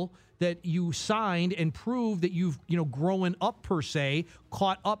deal that you signed and proved that you've, grown up per se,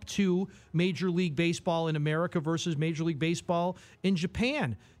 caught up to Major League Baseball in America versus Major League Baseball in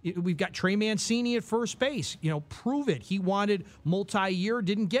Japan. We've got Trey Mancini at first base. Prove it. He wanted multi-year,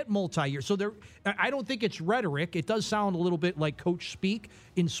 didn't get multi-year. So I don't think it's rhetoric. It does sound a little bit like coach speak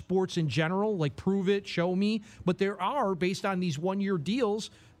in sports in general, like prove it, show me. But there are, based on these one-year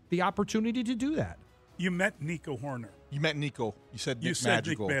deals, the opportunity to do that. You met Nico Horner. You met Nico. You said Nick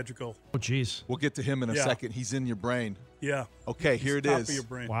Madrigal. Madrigal. Nick Madrigal. Oh, jeez. We'll get to him in a second. He's in your brain. Yeah. Okay, He's here it top is. Of your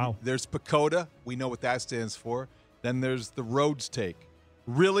brain. Wow. There's PECOTA. We know what that stands for. Then there's the Rhodes take.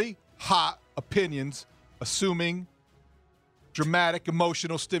 Really hot opinions, assuming dramatic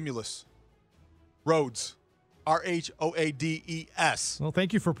emotional stimulus. Rhodes. RHOADES. Well,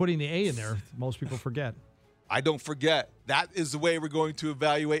 thank you for putting the A in there. Most people forget. I don't forget. That is the way we're going to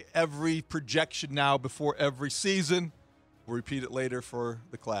evaluate every projection now before every season. We'll repeat it later for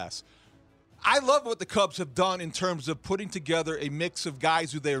the class. I love what the Cubs have done in terms of putting together a mix of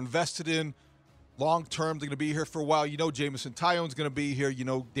guys who they're invested in long term. They're going to be here for a while. Jameson Taillon's going to be here.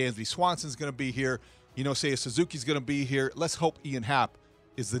 Dansby Swanson's going to be here. Seiya Suzuki's going to be here. Let's hope Ian Happ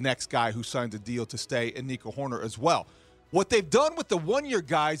is the next guy who signs a deal to stay, and Nico Horner as well. What they've done with the one-year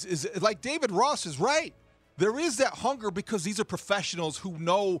guys is, like David Ross is right. There is that hunger because these are professionals who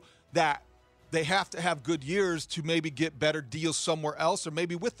know that they have to have good years to maybe get better deals somewhere else or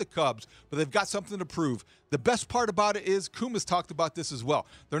maybe with the Cubs, but they've got something to prove. The best part about it is, Kuma's talked about this as well.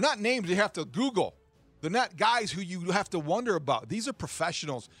 They're not names you have to Google. They're not guys who you have to wonder about. These are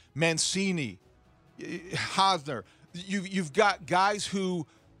professionals. Mancini, Hosner. You've got guys who,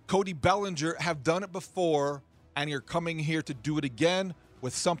 Cody Bellinger, have done it before, and you're coming here to do it again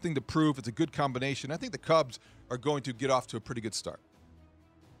with something to prove. It's a good combination. I think the Cubs are going to get off to a pretty good start.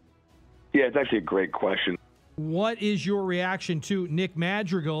 Yeah, it's actually a great question. What is your reaction to Nick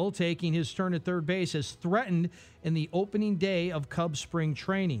Madrigal taking his turn at third base as threatened in the opening day of Cubs spring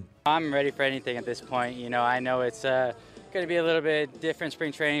training? I'm ready for anything at this point. I know it's going to be a little bit different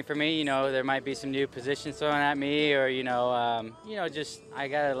spring training for me. There might be some new positions thrown at me or, just I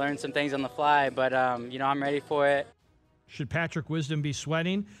got to learn some things on the fly. But, I'm ready for it. Should Patrick Wisdom be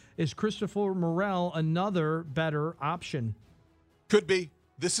sweating? Is Christopher Morel another better option? Could be.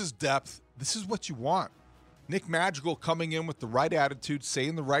 This is depth. This is what you want. Nick Madrigal coming in with the right attitude,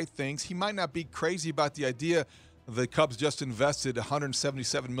 saying the right things. He might not be crazy about the idea the Cubs just invested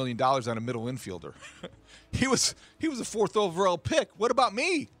 $177 million on a middle infielder. He was a fourth overall pick. What about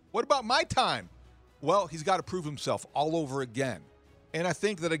me? What about my time? Well, he's got to prove himself all over again. And I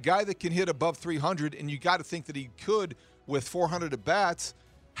think that a guy that can hit above 300, and you got to think that he could with 400 at-bats,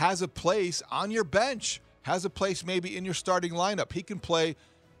 has a place on your bench, has a place maybe in your starting lineup. He can play.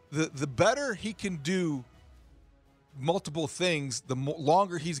 The better he can do multiple things, the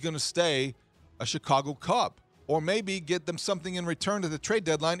longer he's going to stay a Chicago Cub. Or maybe get them something in return to the trade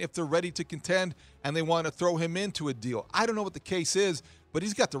deadline if they're ready to contend and they want to throw him into a deal. I don't know what the case is, but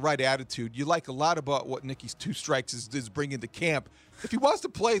he's got the right attitude. You like a lot about what Nicky's two strikes is bringing to camp. If he wants to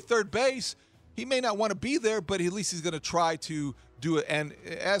play third base, he may not want to be there, but at least he's going to try to do it. And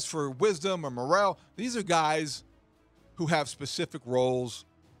as for Wisdom or Morel, these are guys who have specific roles.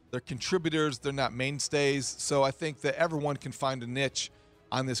 They're contributors. They're not mainstays. So I think that everyone can find a niche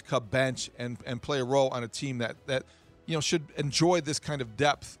on this Cub bench and play a role on a team that should enjoy this kind of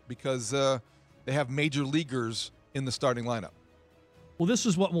depth because they have major leaguers in the starting lineup. Well, this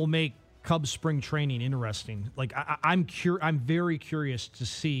is what will make Cubs spring training interesting. Like I'm very curious to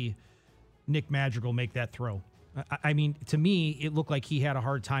see Nick Madrigal make that throw. I mean, to me, it looked like he had a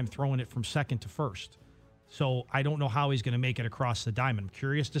hard time throwing it from second to first. So I don't know how he's going to make it across the diamond. I'm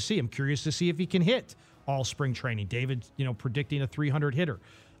curious to see. I'm curious to see if he can hit all spring training. David, predicting a 300 hitter.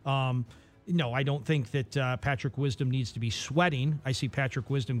 No, I don't think that Patrick Wisdom needs to be sweating. I see Patrick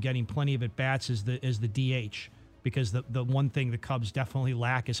Wisdom getting plenty of at-bats as the DH because the one thing the Cubs definitely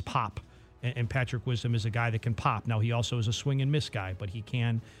lack is pop. And Patrick Wisdom is a guy that can pop. Now, he also is a swing and miss guy, but he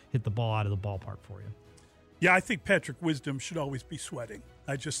can hit the ball out of the ballpark for you. Yeah, I think Patrick Wisdom should always be sweating.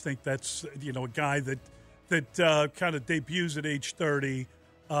 I just think that's, a guy that kind of debuts at age 30,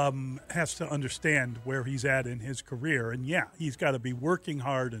 has to understand where he's at in his career. And, yeah, he's got to be working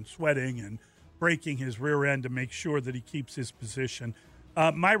hard and sweating and breaking his rear end to make sure that he keeps his position.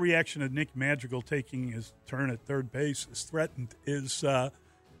 My reaction to Nick Madrigal taking his turn at third base as threatened is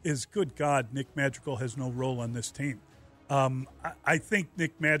good God, Nick Madrigal has no role on this team. I think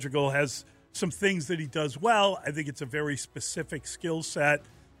Nick Madrigal has some things that he does well. I think it's a very specific skill set,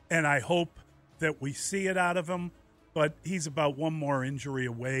 and I hope that we see it out of him. But he's about one more injury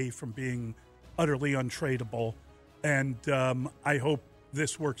away from being utterly untradeable. And I hope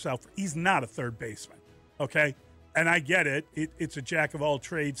this works out. He's not a third baseman, okay? And I get it. It's a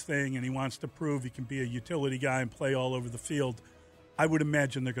jack-of-all-trades thing, and he wants to prove he can be a utility guy and play all over the field. I would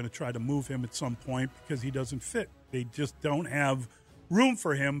imagine they're going to try to move him at some point because he doesn't fit. They just don't have room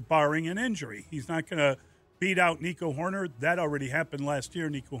for him, barring an injury. He's not going to beat out Nico Horner. That already happened last year.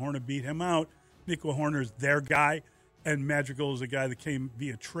 Nico Horner beat him out. Nico Horner's their guy, and Madrigal is a guy that came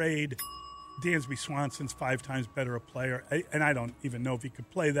via trade. Dansby Swanson's 5 times better a player, and I don't even know if he could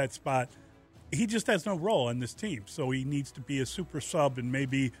play that spot. He just has no role on this team, so he needs to be a super sub, and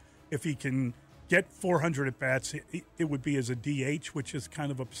maybe if he can get 400 at-bats, it would be as a DH, which is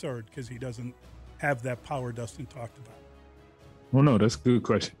kind of absurd because he doesn't have that power Dustin talked about. Well, no, that's a good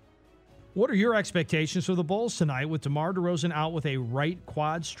question. What are your expectations for the Bulls tonight with DeMar DeRozan out with a right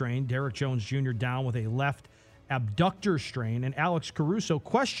quad strain, Derek Jones Jr. down with a left abductor strain, and Alex Caruso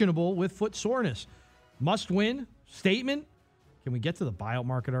questionable with foot soreness? Must-win statement? Can we get to the buyout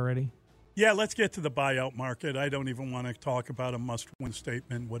market already? Yeah, let's get to the buyout market. I don't even want to talk about a must-win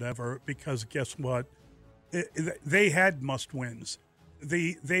statement, whatever, because guess what? They had must-wins.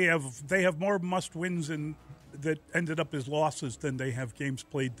 They have more must-wins that ended up as losses than they have games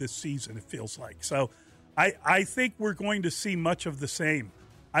played this season, it feels like. So I think we're going to see much of the same.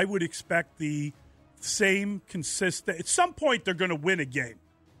 I would expect the same consistent. At some point, they're going to win a game,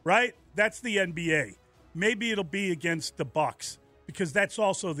 right? That's the NBA. Maybe it'll be against the Bucks, because that's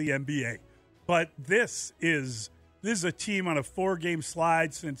also the NBA. But this is a team on a 4-game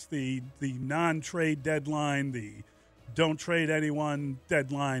slide since the non-trade deadline, the don't trade anyone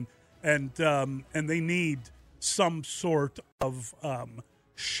deadline, and they need some sort of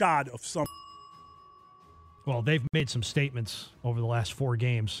shot of some. Well, they've made some statements over the last 4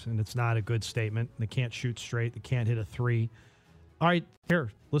 games, and it's not a good statement. They can't shoot straight. They can't hit a 3. All right,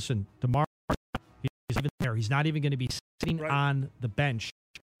 here, listen, DeMar, he's even there. He's not even going to be sitting on the bench.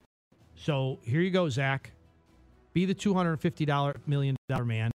 So here you go, Zach. Be the $250 million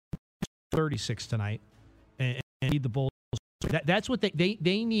man. 36 tonight, and need the Bulls. That's what they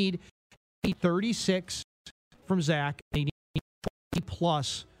need. 36 from Zach. They need 20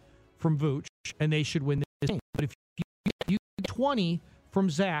 plus from Vooch, and they should win this game. But if you get 20 from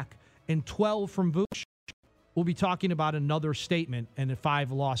Zach and 12 from Vooch, we'll be talking about another statement and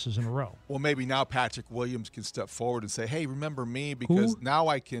 5 losses in a row. Well, maybe now Patrick Williams can step forward and say, hey, remember me, because now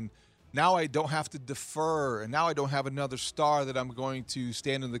I don't have to defer, and now I don't have another star that I'm going to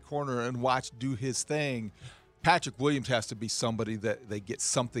stand in the corner and watch do his thing. Patrick Williams has to be somebody that they get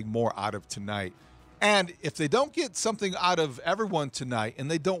something more out of tonight. And if they don't get something out of everyone tonight and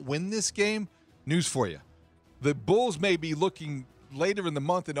they don't win this game, news for you. The Bulls may be looking later in the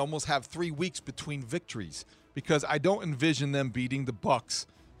month and almost have 3 weeks between victories, because I don't envision them beating the Bucks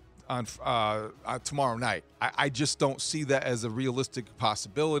on tomorrow night. I just don't see that as a realistic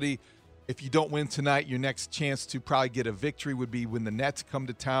possibility. If you don't win tonight, your next chance to probably get a victory would be when the Nets come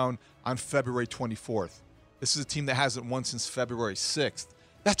to town on February 24th. This is a team that hasn't won since February 6th.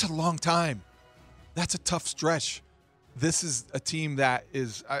 That's a long time. That's a tough stretch. This is a team that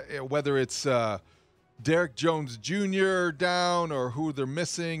is, whether it's Derek Jones Jr. down or who they're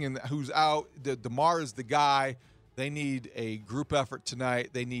missing and who's out, DeMar is the guy. They need a group effort tonight.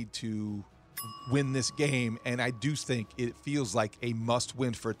 They need to win this game, and I do think it feels like a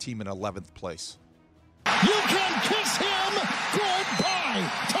must-win for a team in 11th place. You can kiss him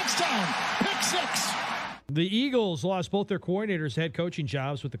goodbye. Touchdown. Pick 6. The Eagles lost both their coordinators' head coaching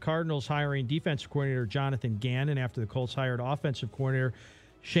jobs, with the Cardinals hiring defensive coordinator Jonathan Gannon after the Colts hired offensive coordinator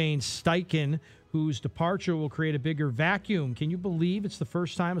Shane Steichen, whose departure will create a bigger vacuum. Can you believe it's the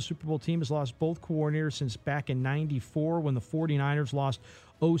first time a Super Bowl team has lost both coordinators since back in '94 when the 49ers lost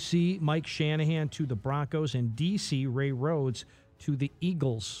OC Mike Shanahan to the Broncos and DC Ray Rhodes to the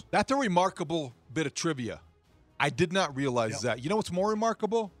Eagles? That's a remarkable bit of trivia. I did not realize that. You know what's more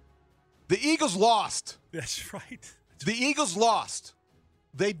remarkable? The Eagles lost. That's right. The Eagles lost.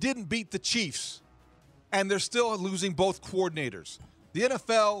 They didn't beat the Chiefs, and they're still losing both coordinators. The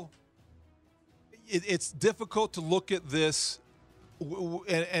NFL, it's difficult to look at this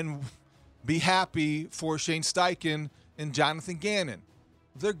and be happy for Shane Steichen and Jonathan Gannon.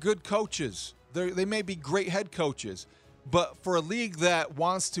 They're good coaches. They may be great head coaches, but for a league that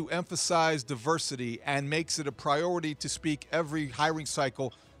wants to emphasize diversity and makes it a priority to speak every hiring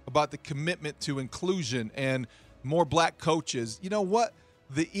cycle about the commitment to inclusion and more black coaches, you know what?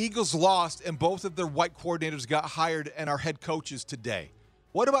 The Eagles lost, and both of their white coordinators got hired and are head coaches today.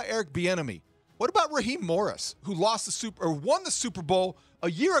 What about Eric Bieniemy? What about Raheem Morris, who won the Super Bowl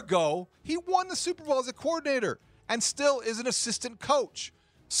a year ago? He won the Super Bowl as a coordinator and still is an assistant coach.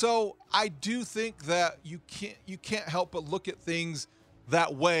 So I do think that you can't help but look at things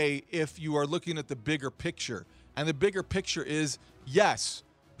that way if you are looking at the bigger picture. And the bigger picture is, yes,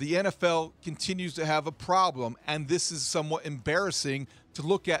 the NFL continues to have a problem, and this is somewhat embarrassing to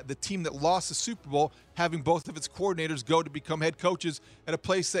look at the team that lost the Super Bowl having both of its coordinators go to become head coaches at a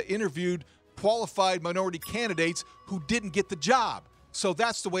place that interviewed qualified minority candidates who didn't get the job. So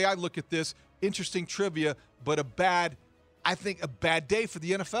that's the way I look at this. Interesting trivia, but a bad day for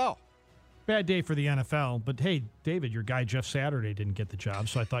the NFL. Bad day for the NFL. But, hey, David, your guy Jeff Saturday didn't get the job,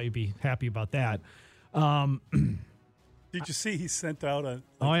 so I thought you'd be happy about that. Did you see he sent out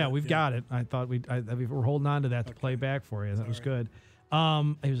a... we've got it. I thought we're holding on to that to play back for you. That was good.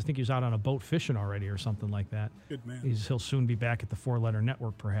 I think he was out on a boat fishing already or something like that. Good man. He'll soon be back at the Four-Letter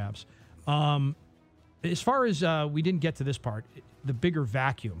Network, perhaps. As far as we didn't get to this part, the bigger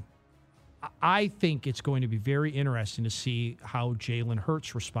vacuum, I think it's going to be very interesting to see how Jalen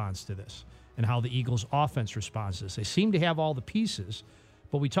Hurts responds to this and how the Eagles' offense responds to this. They seem to have all the pieces,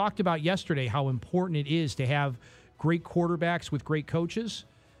 but we talked about yesterday how important it is to have great quarterbacks with great coaches,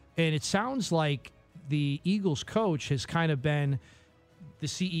 and it sounds like the Eagles coach has kind of been the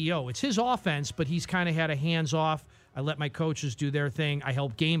CEO. It's his offense, but he's kind of had a hands-off. I let my coaches do their thing. I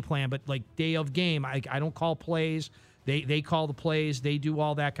help game plan, but like day of game, I don't call plays. They call the plays. They do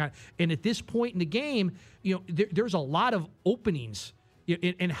all that kind of. And at this point in the game, there's a lot of openings.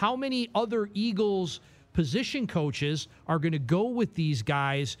 And how many other Eagles position coaches are going to go with these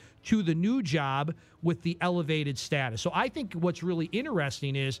guys to the new job with the elevated status? So I think what's really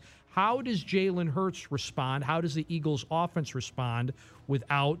interesting is how does Jalen Hurts respond? How does the Eagles offense respond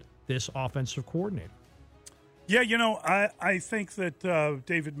without this offensive coordinator? Yeah, I think that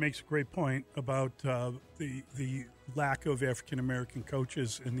David makes a great point about the lack of African-American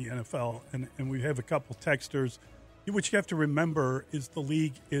coaches in the NFL. And we have a couple texters. What you have to remember is the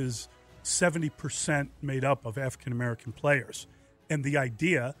league is 70% made up of African-American players. And the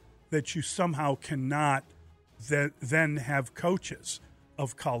idea that you somehow cannot then have coaches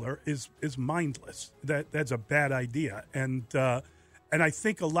of color is mindless. That's a bad idea. And I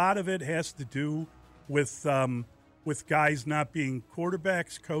think a lot of it has to do with guys not being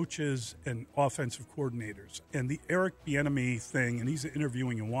quarterbacks, coaches, and offensive coordinators. And the Eric Bieniemy thing, and he's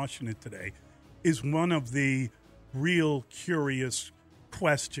interviewing in Washington today, is one of the real curious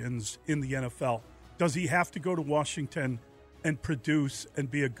questions in the NFL. Does he have to go to Washington and produce and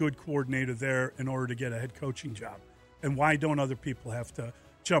be a good coordinator there in order to get a head coaching job? And why don't other people have to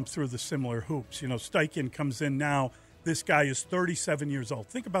jump through the similar hoops? Steichen comes in now. This guy is 37 years old.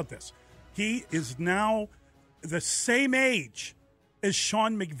 Think about this. He is now the same age as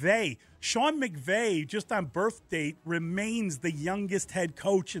Sean McVay. Sean McVay, just on birth date, remains the youngest head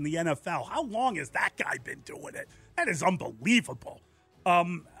coach in the NFL. How long has that guy been doing it? That is unbelievable.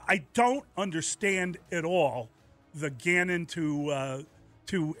 I don't understand at all the Gannon to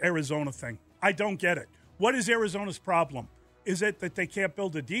Arizona thing. I don't get it. What is Arizona's problem? Is it that they can't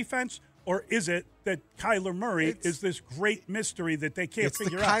build a defense? Or is it that Kyler Murray is this great mystery that they can't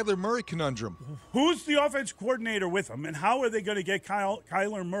figure out? It's the Kyler Murray conundrum. Who's the offense coordinator with him, and how are they going to get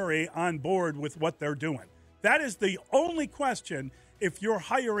Kyler Murray on board with what they're doing? That is the only question if you're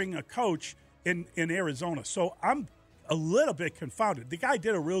hiring a coach in Arizona. So I'm a little bit confounded. The guy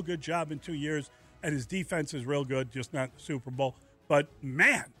did a real good job in 2 years, and his defense is real good, just not the Super Bowl. But,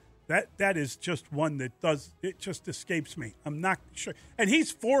 man, that is just one that just escapes me. I'm not sure. And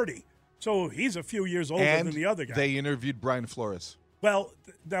he's 40. So he's a few years older than the other guy. They interviewed Brian Flores. Well,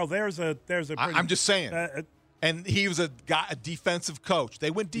 now there's a. I'm just saying. And he was a defensive coach.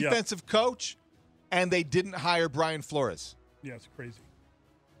 They went defensive coach, and they didn't hire Brian Flores. Yeah, it's crazy.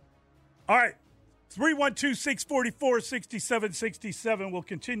 All right, 312-644-6767. We'll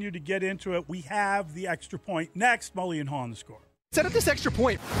continue to get into it. We have the extra point next. Mully and Haw on the Score. Set up this extra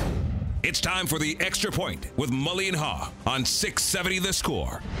point. It's time for the Extra Point with Mully and Haw on 670 The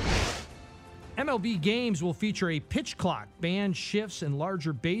Score. MLB games will feature a pitch clock, banned shifts, and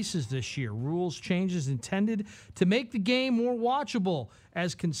larger bases this year. Rules changes intended to make the game more watchable,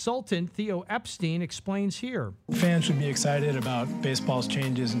 as consultant Theo Epstein explains here. Fans should be excited about baseball's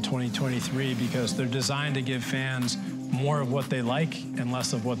changes in 2023 because they're designed to give fans more of what they like and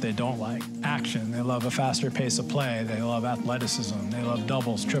less of what they don't like. Action. They love a faster pace of play. They love athleticism. They love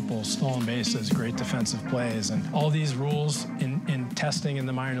doubles, triples, stolen bases, great defensive plays. And all these rules in testing in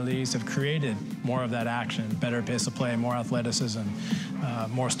the minor leagues have created more of that action, better pace of play, more athleticism,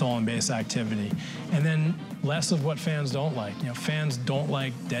 more stolen base activity. And then less of what fans don't like. Fans don't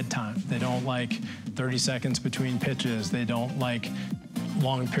like dead time. They don't like 30 seconds between pitches. They don't like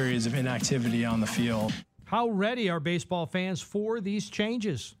long periods of inactivity on the field. How ready are baseball fans for these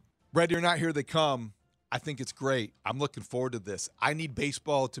changes? Ready or not, here they come. I think it's great. I'm looking forward to this. I need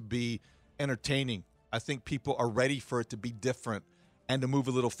baseball to be entertaining. I think people are ready for it to be different and to move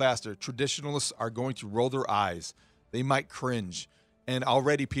a little faster. Traditionalists are going to roll their eyes. They might cringe. And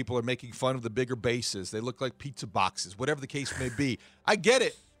already people are making fun of the bigger bases. They look like pizza boxes, whatever the case may be. I get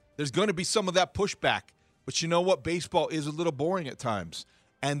it. There's going to be some of that pushback. But you know what? Baseball is a little boring at times.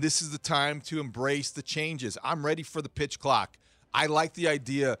 And this is the time to embrace the changes. I'm ready for the pitch clock. I like the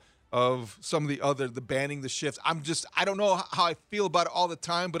idea of some of the banning the shifts. I don't know how I feel about it all the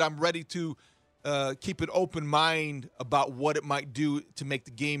time, but I'm ready to keep an open mind about what it might do to make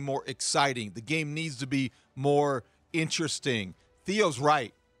the game more exciting. The game needs to be more interesting. Theo's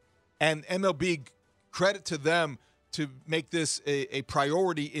right. And MLB, credit to them to make this a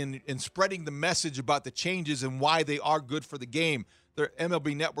priority in spreading the message about the changes and why they are good for the game. Their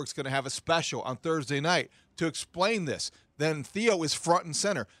MLB Network's going to have a special on Thursday night to explain this. Then Theo is front and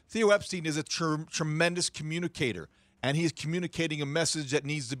center. Theo Epstein is a tremendous communicator, and he's communicating a message that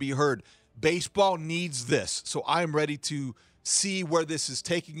needs to be heard. Baseball needs this, so I'm ready to see where this is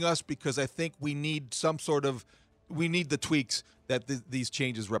taking us because I think we need the tweaks that these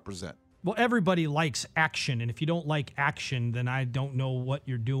changes represent. Well, everybody likes action, and if you don't like action, then I don't know what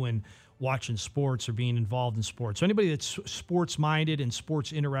you're doing watching sports or being involved in sports. So anybody that's sports-minded and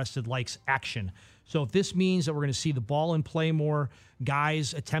sports-interested likes action. So if this means that we're going to see the ball in play more,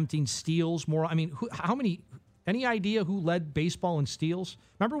 guys attempting steals more, I mean, any idea who led baseball in steals?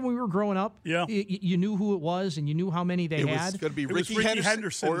 Remember when we were growing up? Yeah. You knew who it was, and you knew how many they had. It was going to be Ricky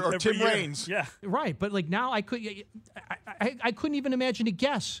Henderson or Tim Raines. Yeah. Right, but like now I couldn't even imagine to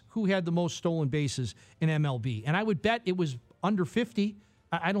guess who had the most stolen bases in MLB. And I would bet it was under 50.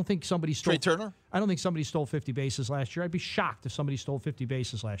 I don't think somebody stole. Trey Turner? I don't think somebody stole 50 bases last year. I'd be shocked if somebody stole 50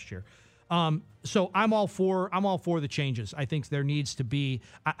 bases last year. So I'm all for the changes. I think there needs to be.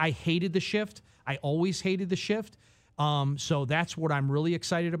 I hated the shift. I always hated the shift. So that's what I'm really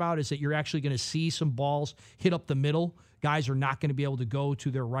excited about is that you're actually going to see some balls hit up the middle. Guys are not going to be able to go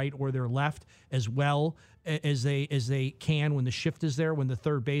to their right or their left as well as they can when the shift is there, when the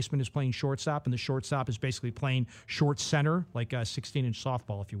third baseman is playing shortstop and the shortstop is basically playing short center, like a 16-inch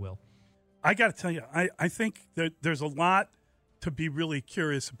softball, if you will. I got to tell you, I think that there's a lot to be really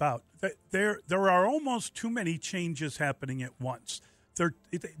curious about. There are almost too many changes happening at once.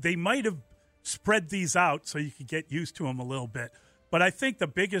 They might have spread these out so you could get used to them a little bit. But I think the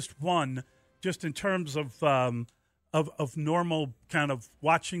biggest one, just in terms of normal kind of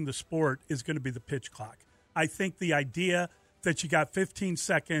watching the sport, is going to be the pitch clock. I think the idea that you got 15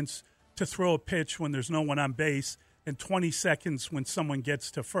 seconds to throw a pitch when there's no one on base and 20 seconds when someone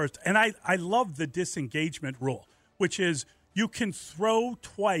gets to first. And I love the disengagement rule, which is you can throw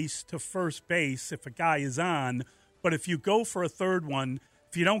twice to first base if a guy is on, but if you go for a third one,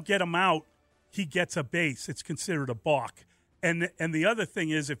 if you don't get him out, he gets a base. It's considered a balk. And the other thing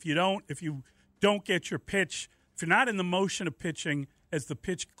is if you don't get your pitch, if you're not in the motion of pitching as the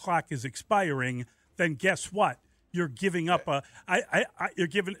pitch clock is expiring, then guess what? You're giving up you're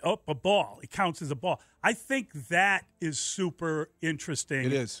giving up a ball. It counts as a ball. I think that is super interesting.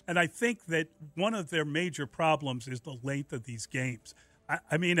 It is. And I think that one of their major problems is the length of these games.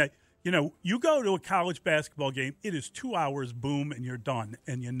 I mean, you go to a college basketball game, it is 2 hours, boom, and you're done,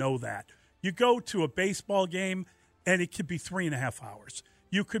 and you know that. You go to a baseball game, and it could be 3.5 hours.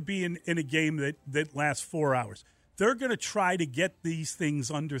 You could be in a game that lasts 4 hours. They're going to try to get these things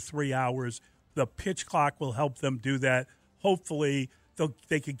under 3 hours. The pitch clock will help them do that. Hopefully,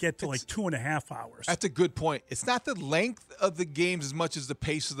 they could get to like 2.5 hours. That's a good point. It's not the length of the games as much as the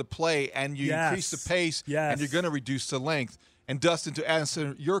pace of the play, and you increase the pace, and you're going to reduce the length. And, Dustin, to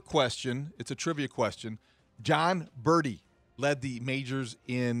answer your question, it's a trivia question, John Birdie led the majors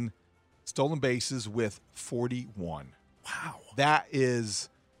in stolen bases with 41. Wow. That is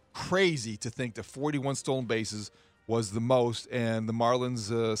crazy to think that 41 stolen bases was the most, and the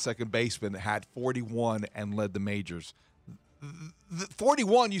Marlins' second baseman had 41 and led the majors.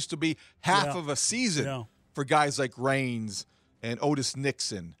 41 used to be half of a season for guys like Raines and Otis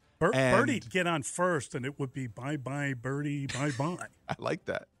Nixon. Birdie'd get on first, and it would be bye-bye, Birdie, bye-bye. I like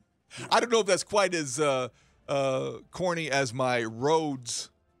that. I don't know if that's quite as corny as my Rhodes,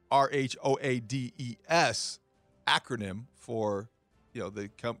 RHOADES acronym for, they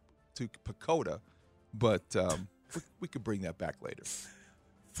come to Pacoda, but we could bring that back later.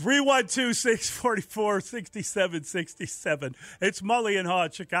 312-644-6767. It's Mully and Haw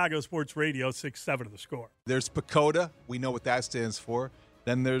at Chicago Sports Radio, 6-7 of the Score. There's Pacoda. We know what that stands for.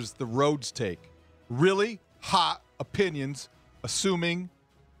 Then there's the Rhodes take. Really hot opinions, assuming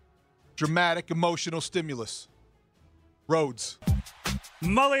dramatic emotional stimulus. Rhodes.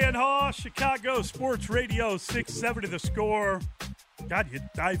 Mully and Haw, Chicago Sports Radio, 670 The Score. God, you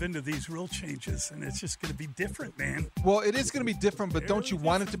dive into these rule changes, and it's just going to be different, man. Well, it is going to be different, but don't you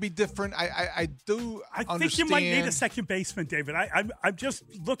want it to be different? I do I think you might need a second baseman, David. I'm just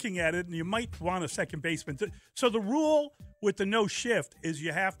looking at it, and you might want a second baseman. So the rule with the no shift is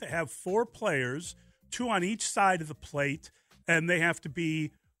you have to have 4 players, 2 on each side of the plate, and they have to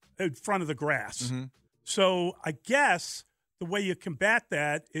be in front of the grass. Mm-hmm. So I guess the way you combat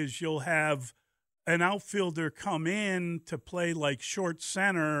that is you'll have an outfielder come in to play like short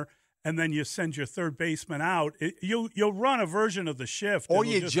center, and then you send your third baseman out. You'll run a version of the shift. Or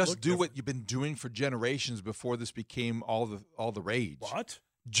you just do what you've been doing for generations before this became all the rage. What?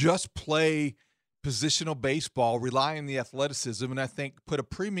 Just play positional baseball, rely on the athleticism, and I think put a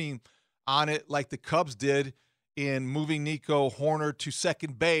premium on it like the Cubs did in moving Nico Horner to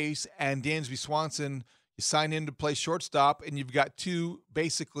second base and Dansby Swanson. You sign in to play shortstop, and you've got 2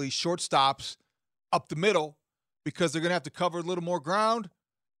 basically shortstops up the middle because they're going to have to cover a little more ground,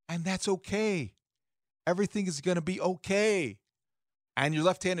 and that's okay. Everything is going to be okay. And your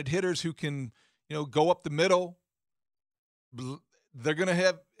left-handed hitters who can, go up the middle, they're going to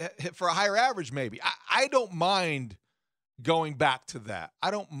have hit for a higher average maybe. I don't mind going back to that.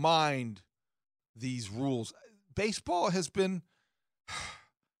 I don't mind these rules. Baseball has been,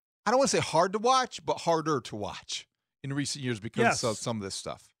 I don't want to say hard to watch, but harder to watch in recent years because of some of this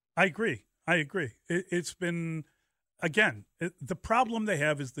stuff. I agree. It's been, again, the problem they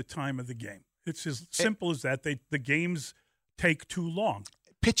have is the time of the game. It's as simple as that. The games take too long.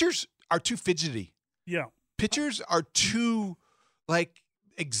 Pitchers are too fidgety. Yeah. Pitchers are too,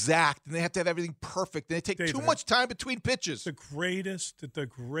 exact, and they have to have everything perfect. They take too much time between pitches. The greatest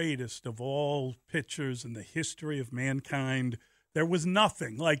of all pitchers in the history of mankind. There was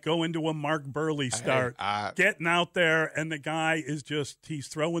nothing like going to a Mark Burley start, getting out there, and the guy is he's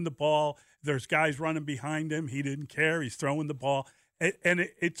throwing the ball. There's guys running behind him. He didn't care. He's throwing the ball. And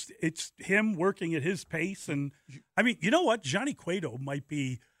it's him working at his pace. And, I mean, you know what? Johnny Cueto might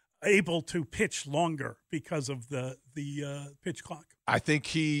be able to pitch longer because of the pitch clock. I think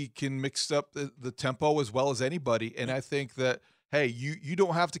he can mix up the tempo as well as anybody. And I think that, hey, you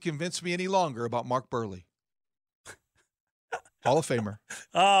don't have to convince me any longer about Mark Burley. Hall of Famer.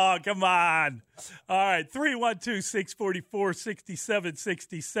 Oh, come on. All right,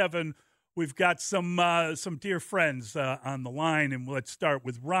 312-644-6767. We've got some dear friends on the line, and let's start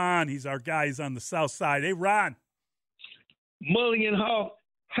with Ron. He's our guy. He's on the south side. Hey, Ron. Mully and Haw,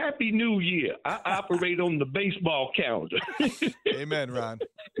 Happy New Year. I operate on the baseball calendar. Amen, Ron.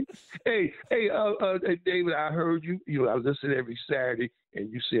 Hey, David, I heard you. I listen every Saturday,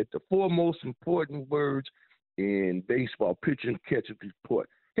 and you said the 4 most important words in baseball, pitch and catcher's report.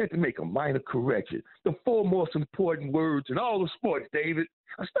 Had to make a minor correction. The 4 most important words in all the sports, David.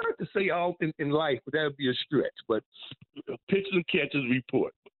 I started to say all in life, but that would be a stretch. But pitch and catcher's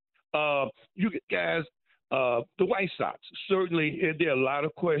report. You guys, the White Sox, certainly there are a lot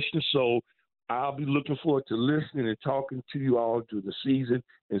of questions, so I'll be looking forward to listening and talking to you all through the season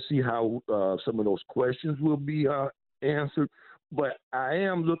and see how some of those questions will be answered. But I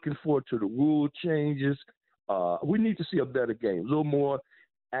am looking forward to the rule changes. We need to see a better game, a little more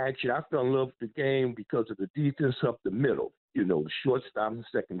action. I fell in love with the game because of the defense up the middle, the shortstop and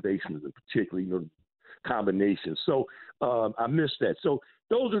second baseman, particularly, combination. So I missed that. So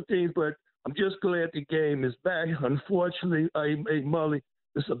those are things, but I'm just glad the game is back. Unfortunately, Mully,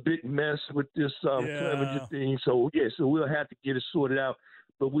 it's a big mess with this Clevenger thing. So we'll have to get it sorted out,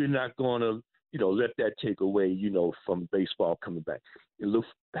 but we're not going to, let that take away, from baseball coming back.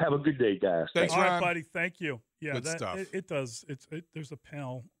 Have a good day, guys. Thanks, All Ron. right, buddy. Thank you. Yeah, good stuff. It does. There's a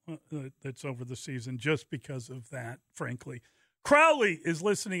pal that's over the season just because of that, frankly. Crowley is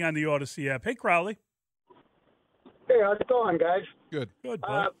listening on the Odyssey app. Hey, Crowley. Hey, how's it going, guys? Good. Good,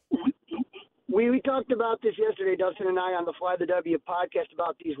 bud. We talked about this yesterday, Dustin and I, on the Fly the W podcast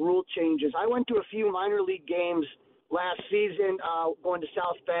about these rule changes. I went to a few minor league games last season, going to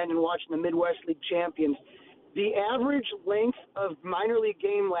South Bend and watching the Midwest League champions. The average length of minor league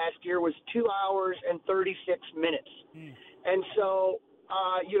game last year was 2 hours and 36 minutes. And so,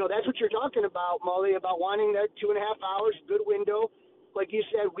 that's what you're talking about, Mully, about wanting that 2.5 hours, good window. Like you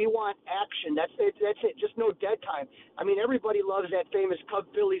said, we want action. That's it. Just no dead time. I mean, everybody loves that famous Cub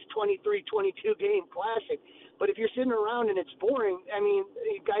Phillies 23-22 game classic. But if you're sitting around and it's boring, I mean,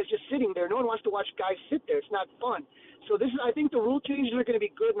 guys just sitting there. No one wants to watch guys sit there. It's not fun. So I think the rule changes are going to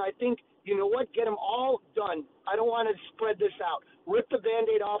be good, and I think, you know what, get them all done. I don't want to spread this out. Rip the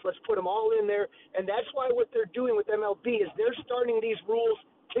Band-Aid off. Let's put them all in there. And that's why what they're doing with MLB is they're starting these rules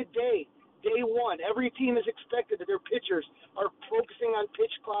today. day one. Every team is expected that their pitchers are focusing on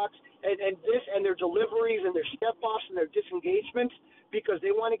pitch clocks and their deliveries and their step-offs and their disengagements because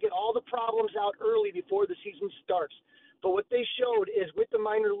they want to get all the problems out early before the season starts. But what they showed is with the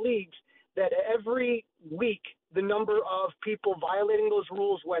minor leagues that every week the number of people violating those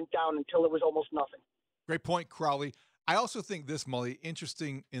rules went down until it was almost nothing. Great point, Crowley. I also think this, Mully,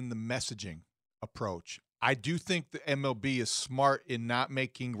 interesting in the messaging approach. I do think the MLB is smart in not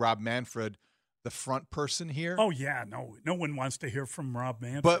making Rob Manfred the front person here. Oh, yeah. No one wants to hear from Rob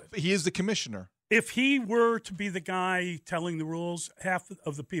Manfred. But he is the commissioner. If he were to be the guy telling the rules, half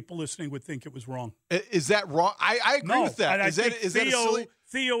of the people listening would think it was wrong. Is that wrong? I agree with that. Is that silly?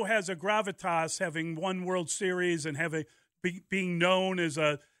 Theo has a gravitas, having won World Series and being known as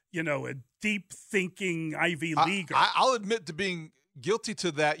a deep thinking Ivy Leaguer. I'll admit to being guilty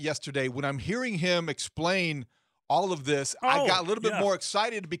to that yesterday. When I'm hearing him explain all of this, I got a little bit more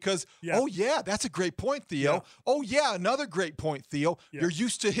excited because, that's a great point, Theo. Yeah. Oh, yeah, another great point, Theo. Yeah. You're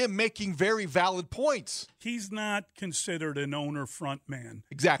used to him making very valid points. He's not considered an owner front man.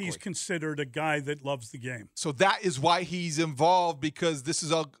 Exactly. He's considered a guy that loves the game. So that is why he's involved, because this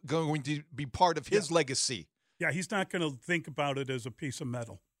is all going to be part of his legacy. Yeah, he's not going to think about it as a piece of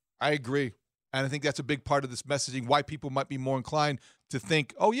metal. I agree. And I think that's a big part of this messaging, why people might be more inclined to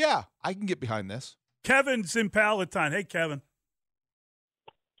think, oh, yeah, I can get behind this. Kevin's in Palatine. Hey, Kevin.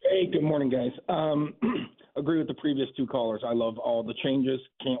 Hey, good morning, guys. Agree with the previous two callers. I love all the changes.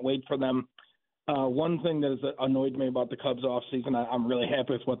 Can't wait for them. One thing that has annoyed me about the Cubs offseason, I'm really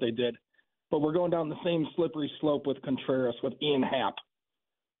happy with what they did. But we're going down the same slippery slope with Contreras, with Ian Happ.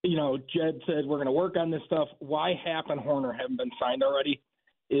 Jed said we're going to work on this stuff. Why Happ and Horner haven't been signed already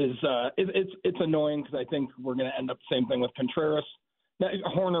it's annoying, because I think we're going to end up the same thing with Contreras. Now,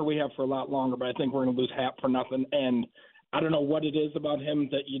 Horner we have for a lot longer, but I think we're going to lose Happ for nothing. And I don't know what it is about him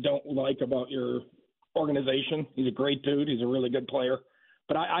that you don't like about your organization. He's a great dude. He's a really good player.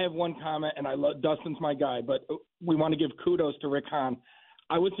 But I have one comment, and I love Dustin's my guy, but we want to give kudos to Rick Hahn.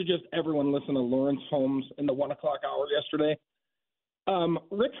 I would suggest everyone listen to Lawrence Holmes in the 1 o'clock hour yesterday.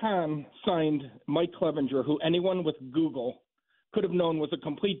 Rick Hahn signed Mike Clevenger, who anyone with Google could have known was a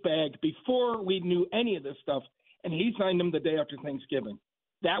complete bag before we knew any of this stuff, and he signed him the day after Thanksgiving.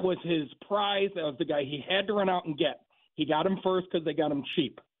 That was his prize. That was the guy he had to run out and get. He got him first because they got him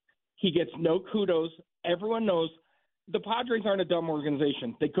cheap. He gets no kudos. Everyone knows the Padres aren't a dumb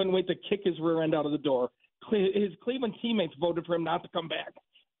organization. They couldn't wait to kick his rear end out of the door. His Cleveland teammates voted for him not to come back.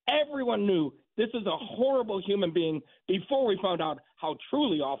 Everyone knew this is a horrible human being before we found out how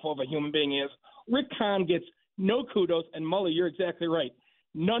truly awful of a human being he is. Rick Hahn gets no kudos, and Mully, you're exactly right.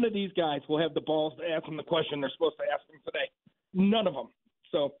 None of these guys will have the balls to ask him the question they're supposed to ask him today. None of them.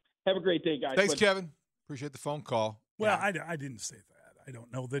 So have a great day, guys. Thanks, Kevin. Appreciate the phone call. Well, yeah. I didn't say that. I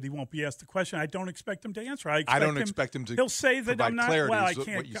don't know that he won't be asked the question. I don't expect him to answer. I don't expect him to. He'll say that I'm not. Clarity well, I is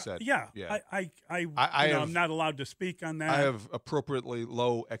can't. What you said. Yeah. I'm not allowed to speak on that. I have appropriately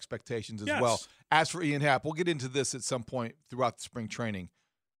low expectations as well. As for Ian Happ, we'll get into this at some point throughout the spring training.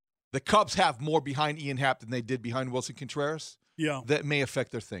 The Cubs have more behind Ian Happ than they did behind Wilson Contreras. Yeah. That may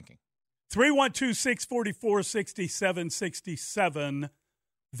affect their thinking. 312-644-6767.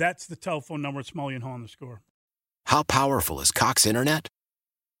 That's the telephone number. It's Mully and Haw on the Score. How powerful is Cox Internet?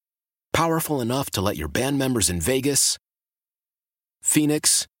 Powerful enough to let your band members in Vegas,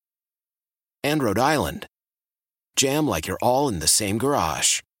 Phoenix, and Rhode Island jam like you're all in the same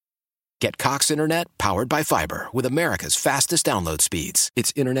garage. Get Cox Internet powered by fiber with America's fastest download speeds.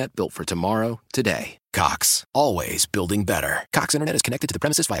 It's internet built for tomorrow, today. Cox, always building better. Cox Internet is connected to the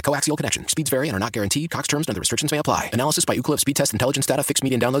premises via coaxial connection. Speeds vary and are not guaranteed. Cox terms and other restrictions may apply. Analysis by Ookla Speed Test Intelligence Data. Fixed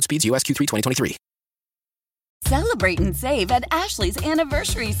median download speeds. US Q3 2023. Celebrate and save at Ashley's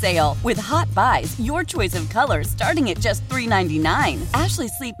Anniversary Sale. With Hot Buys, your choice of colors starting at just $3.99. Ashley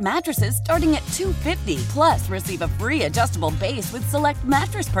Sleep mattresses starting at $2.50. Plus, receive a free adjustable base with select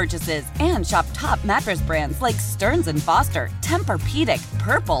mattress purchases. And shop top mattress brands like Stearns & Foster, Tempur-Pedic,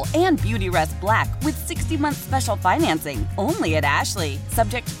 Purple, and Beautyrest Black with 60-month special financing. Only at Ashley.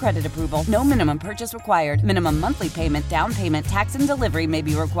 Subject to credit approval. No minimum purchase required. Minimum monthly payment, down payment, tax, and delivery may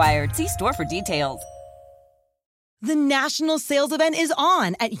be required. See store for details. The national sales event is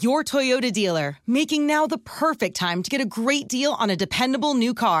on at your Toyota dealer, making now the perfect time to get a great deal on a dependable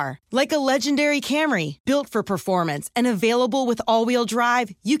new car. Like a legendary Camry, built for performance and available with all-wheel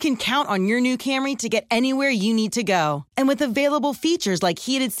drive, you can count on your new Camry to get anywhere you need to go. And with available features like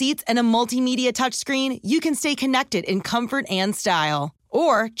heated seats and a multimedia touchscreen, you can stay connected in comfort and style.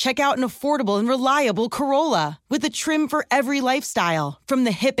 Or check out an affordable and reliable Corolla with a trim for every lifestyle. From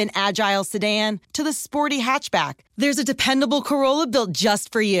the hip and agile sedan to the sporty hatchback, there's a dependable Corolla built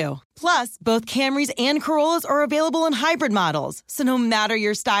just for you. Plus, both Camrys and Corollas are available in hybrid models, so no matter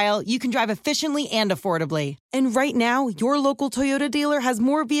your style, you can drive efficiently and affordably. And right now, your local Toyota dealer has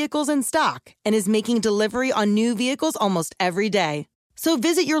more vehicles in stock and is making delivery on new vehicles almost every day. So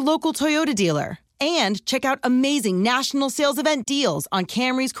visit your local Toyota dealer and check out amazing national sales event deals on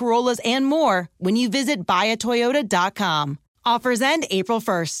Camrys, Corollas, and more when you visit buyatoyota.com. Offers end April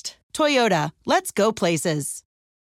 1st. Toyota, let's go places.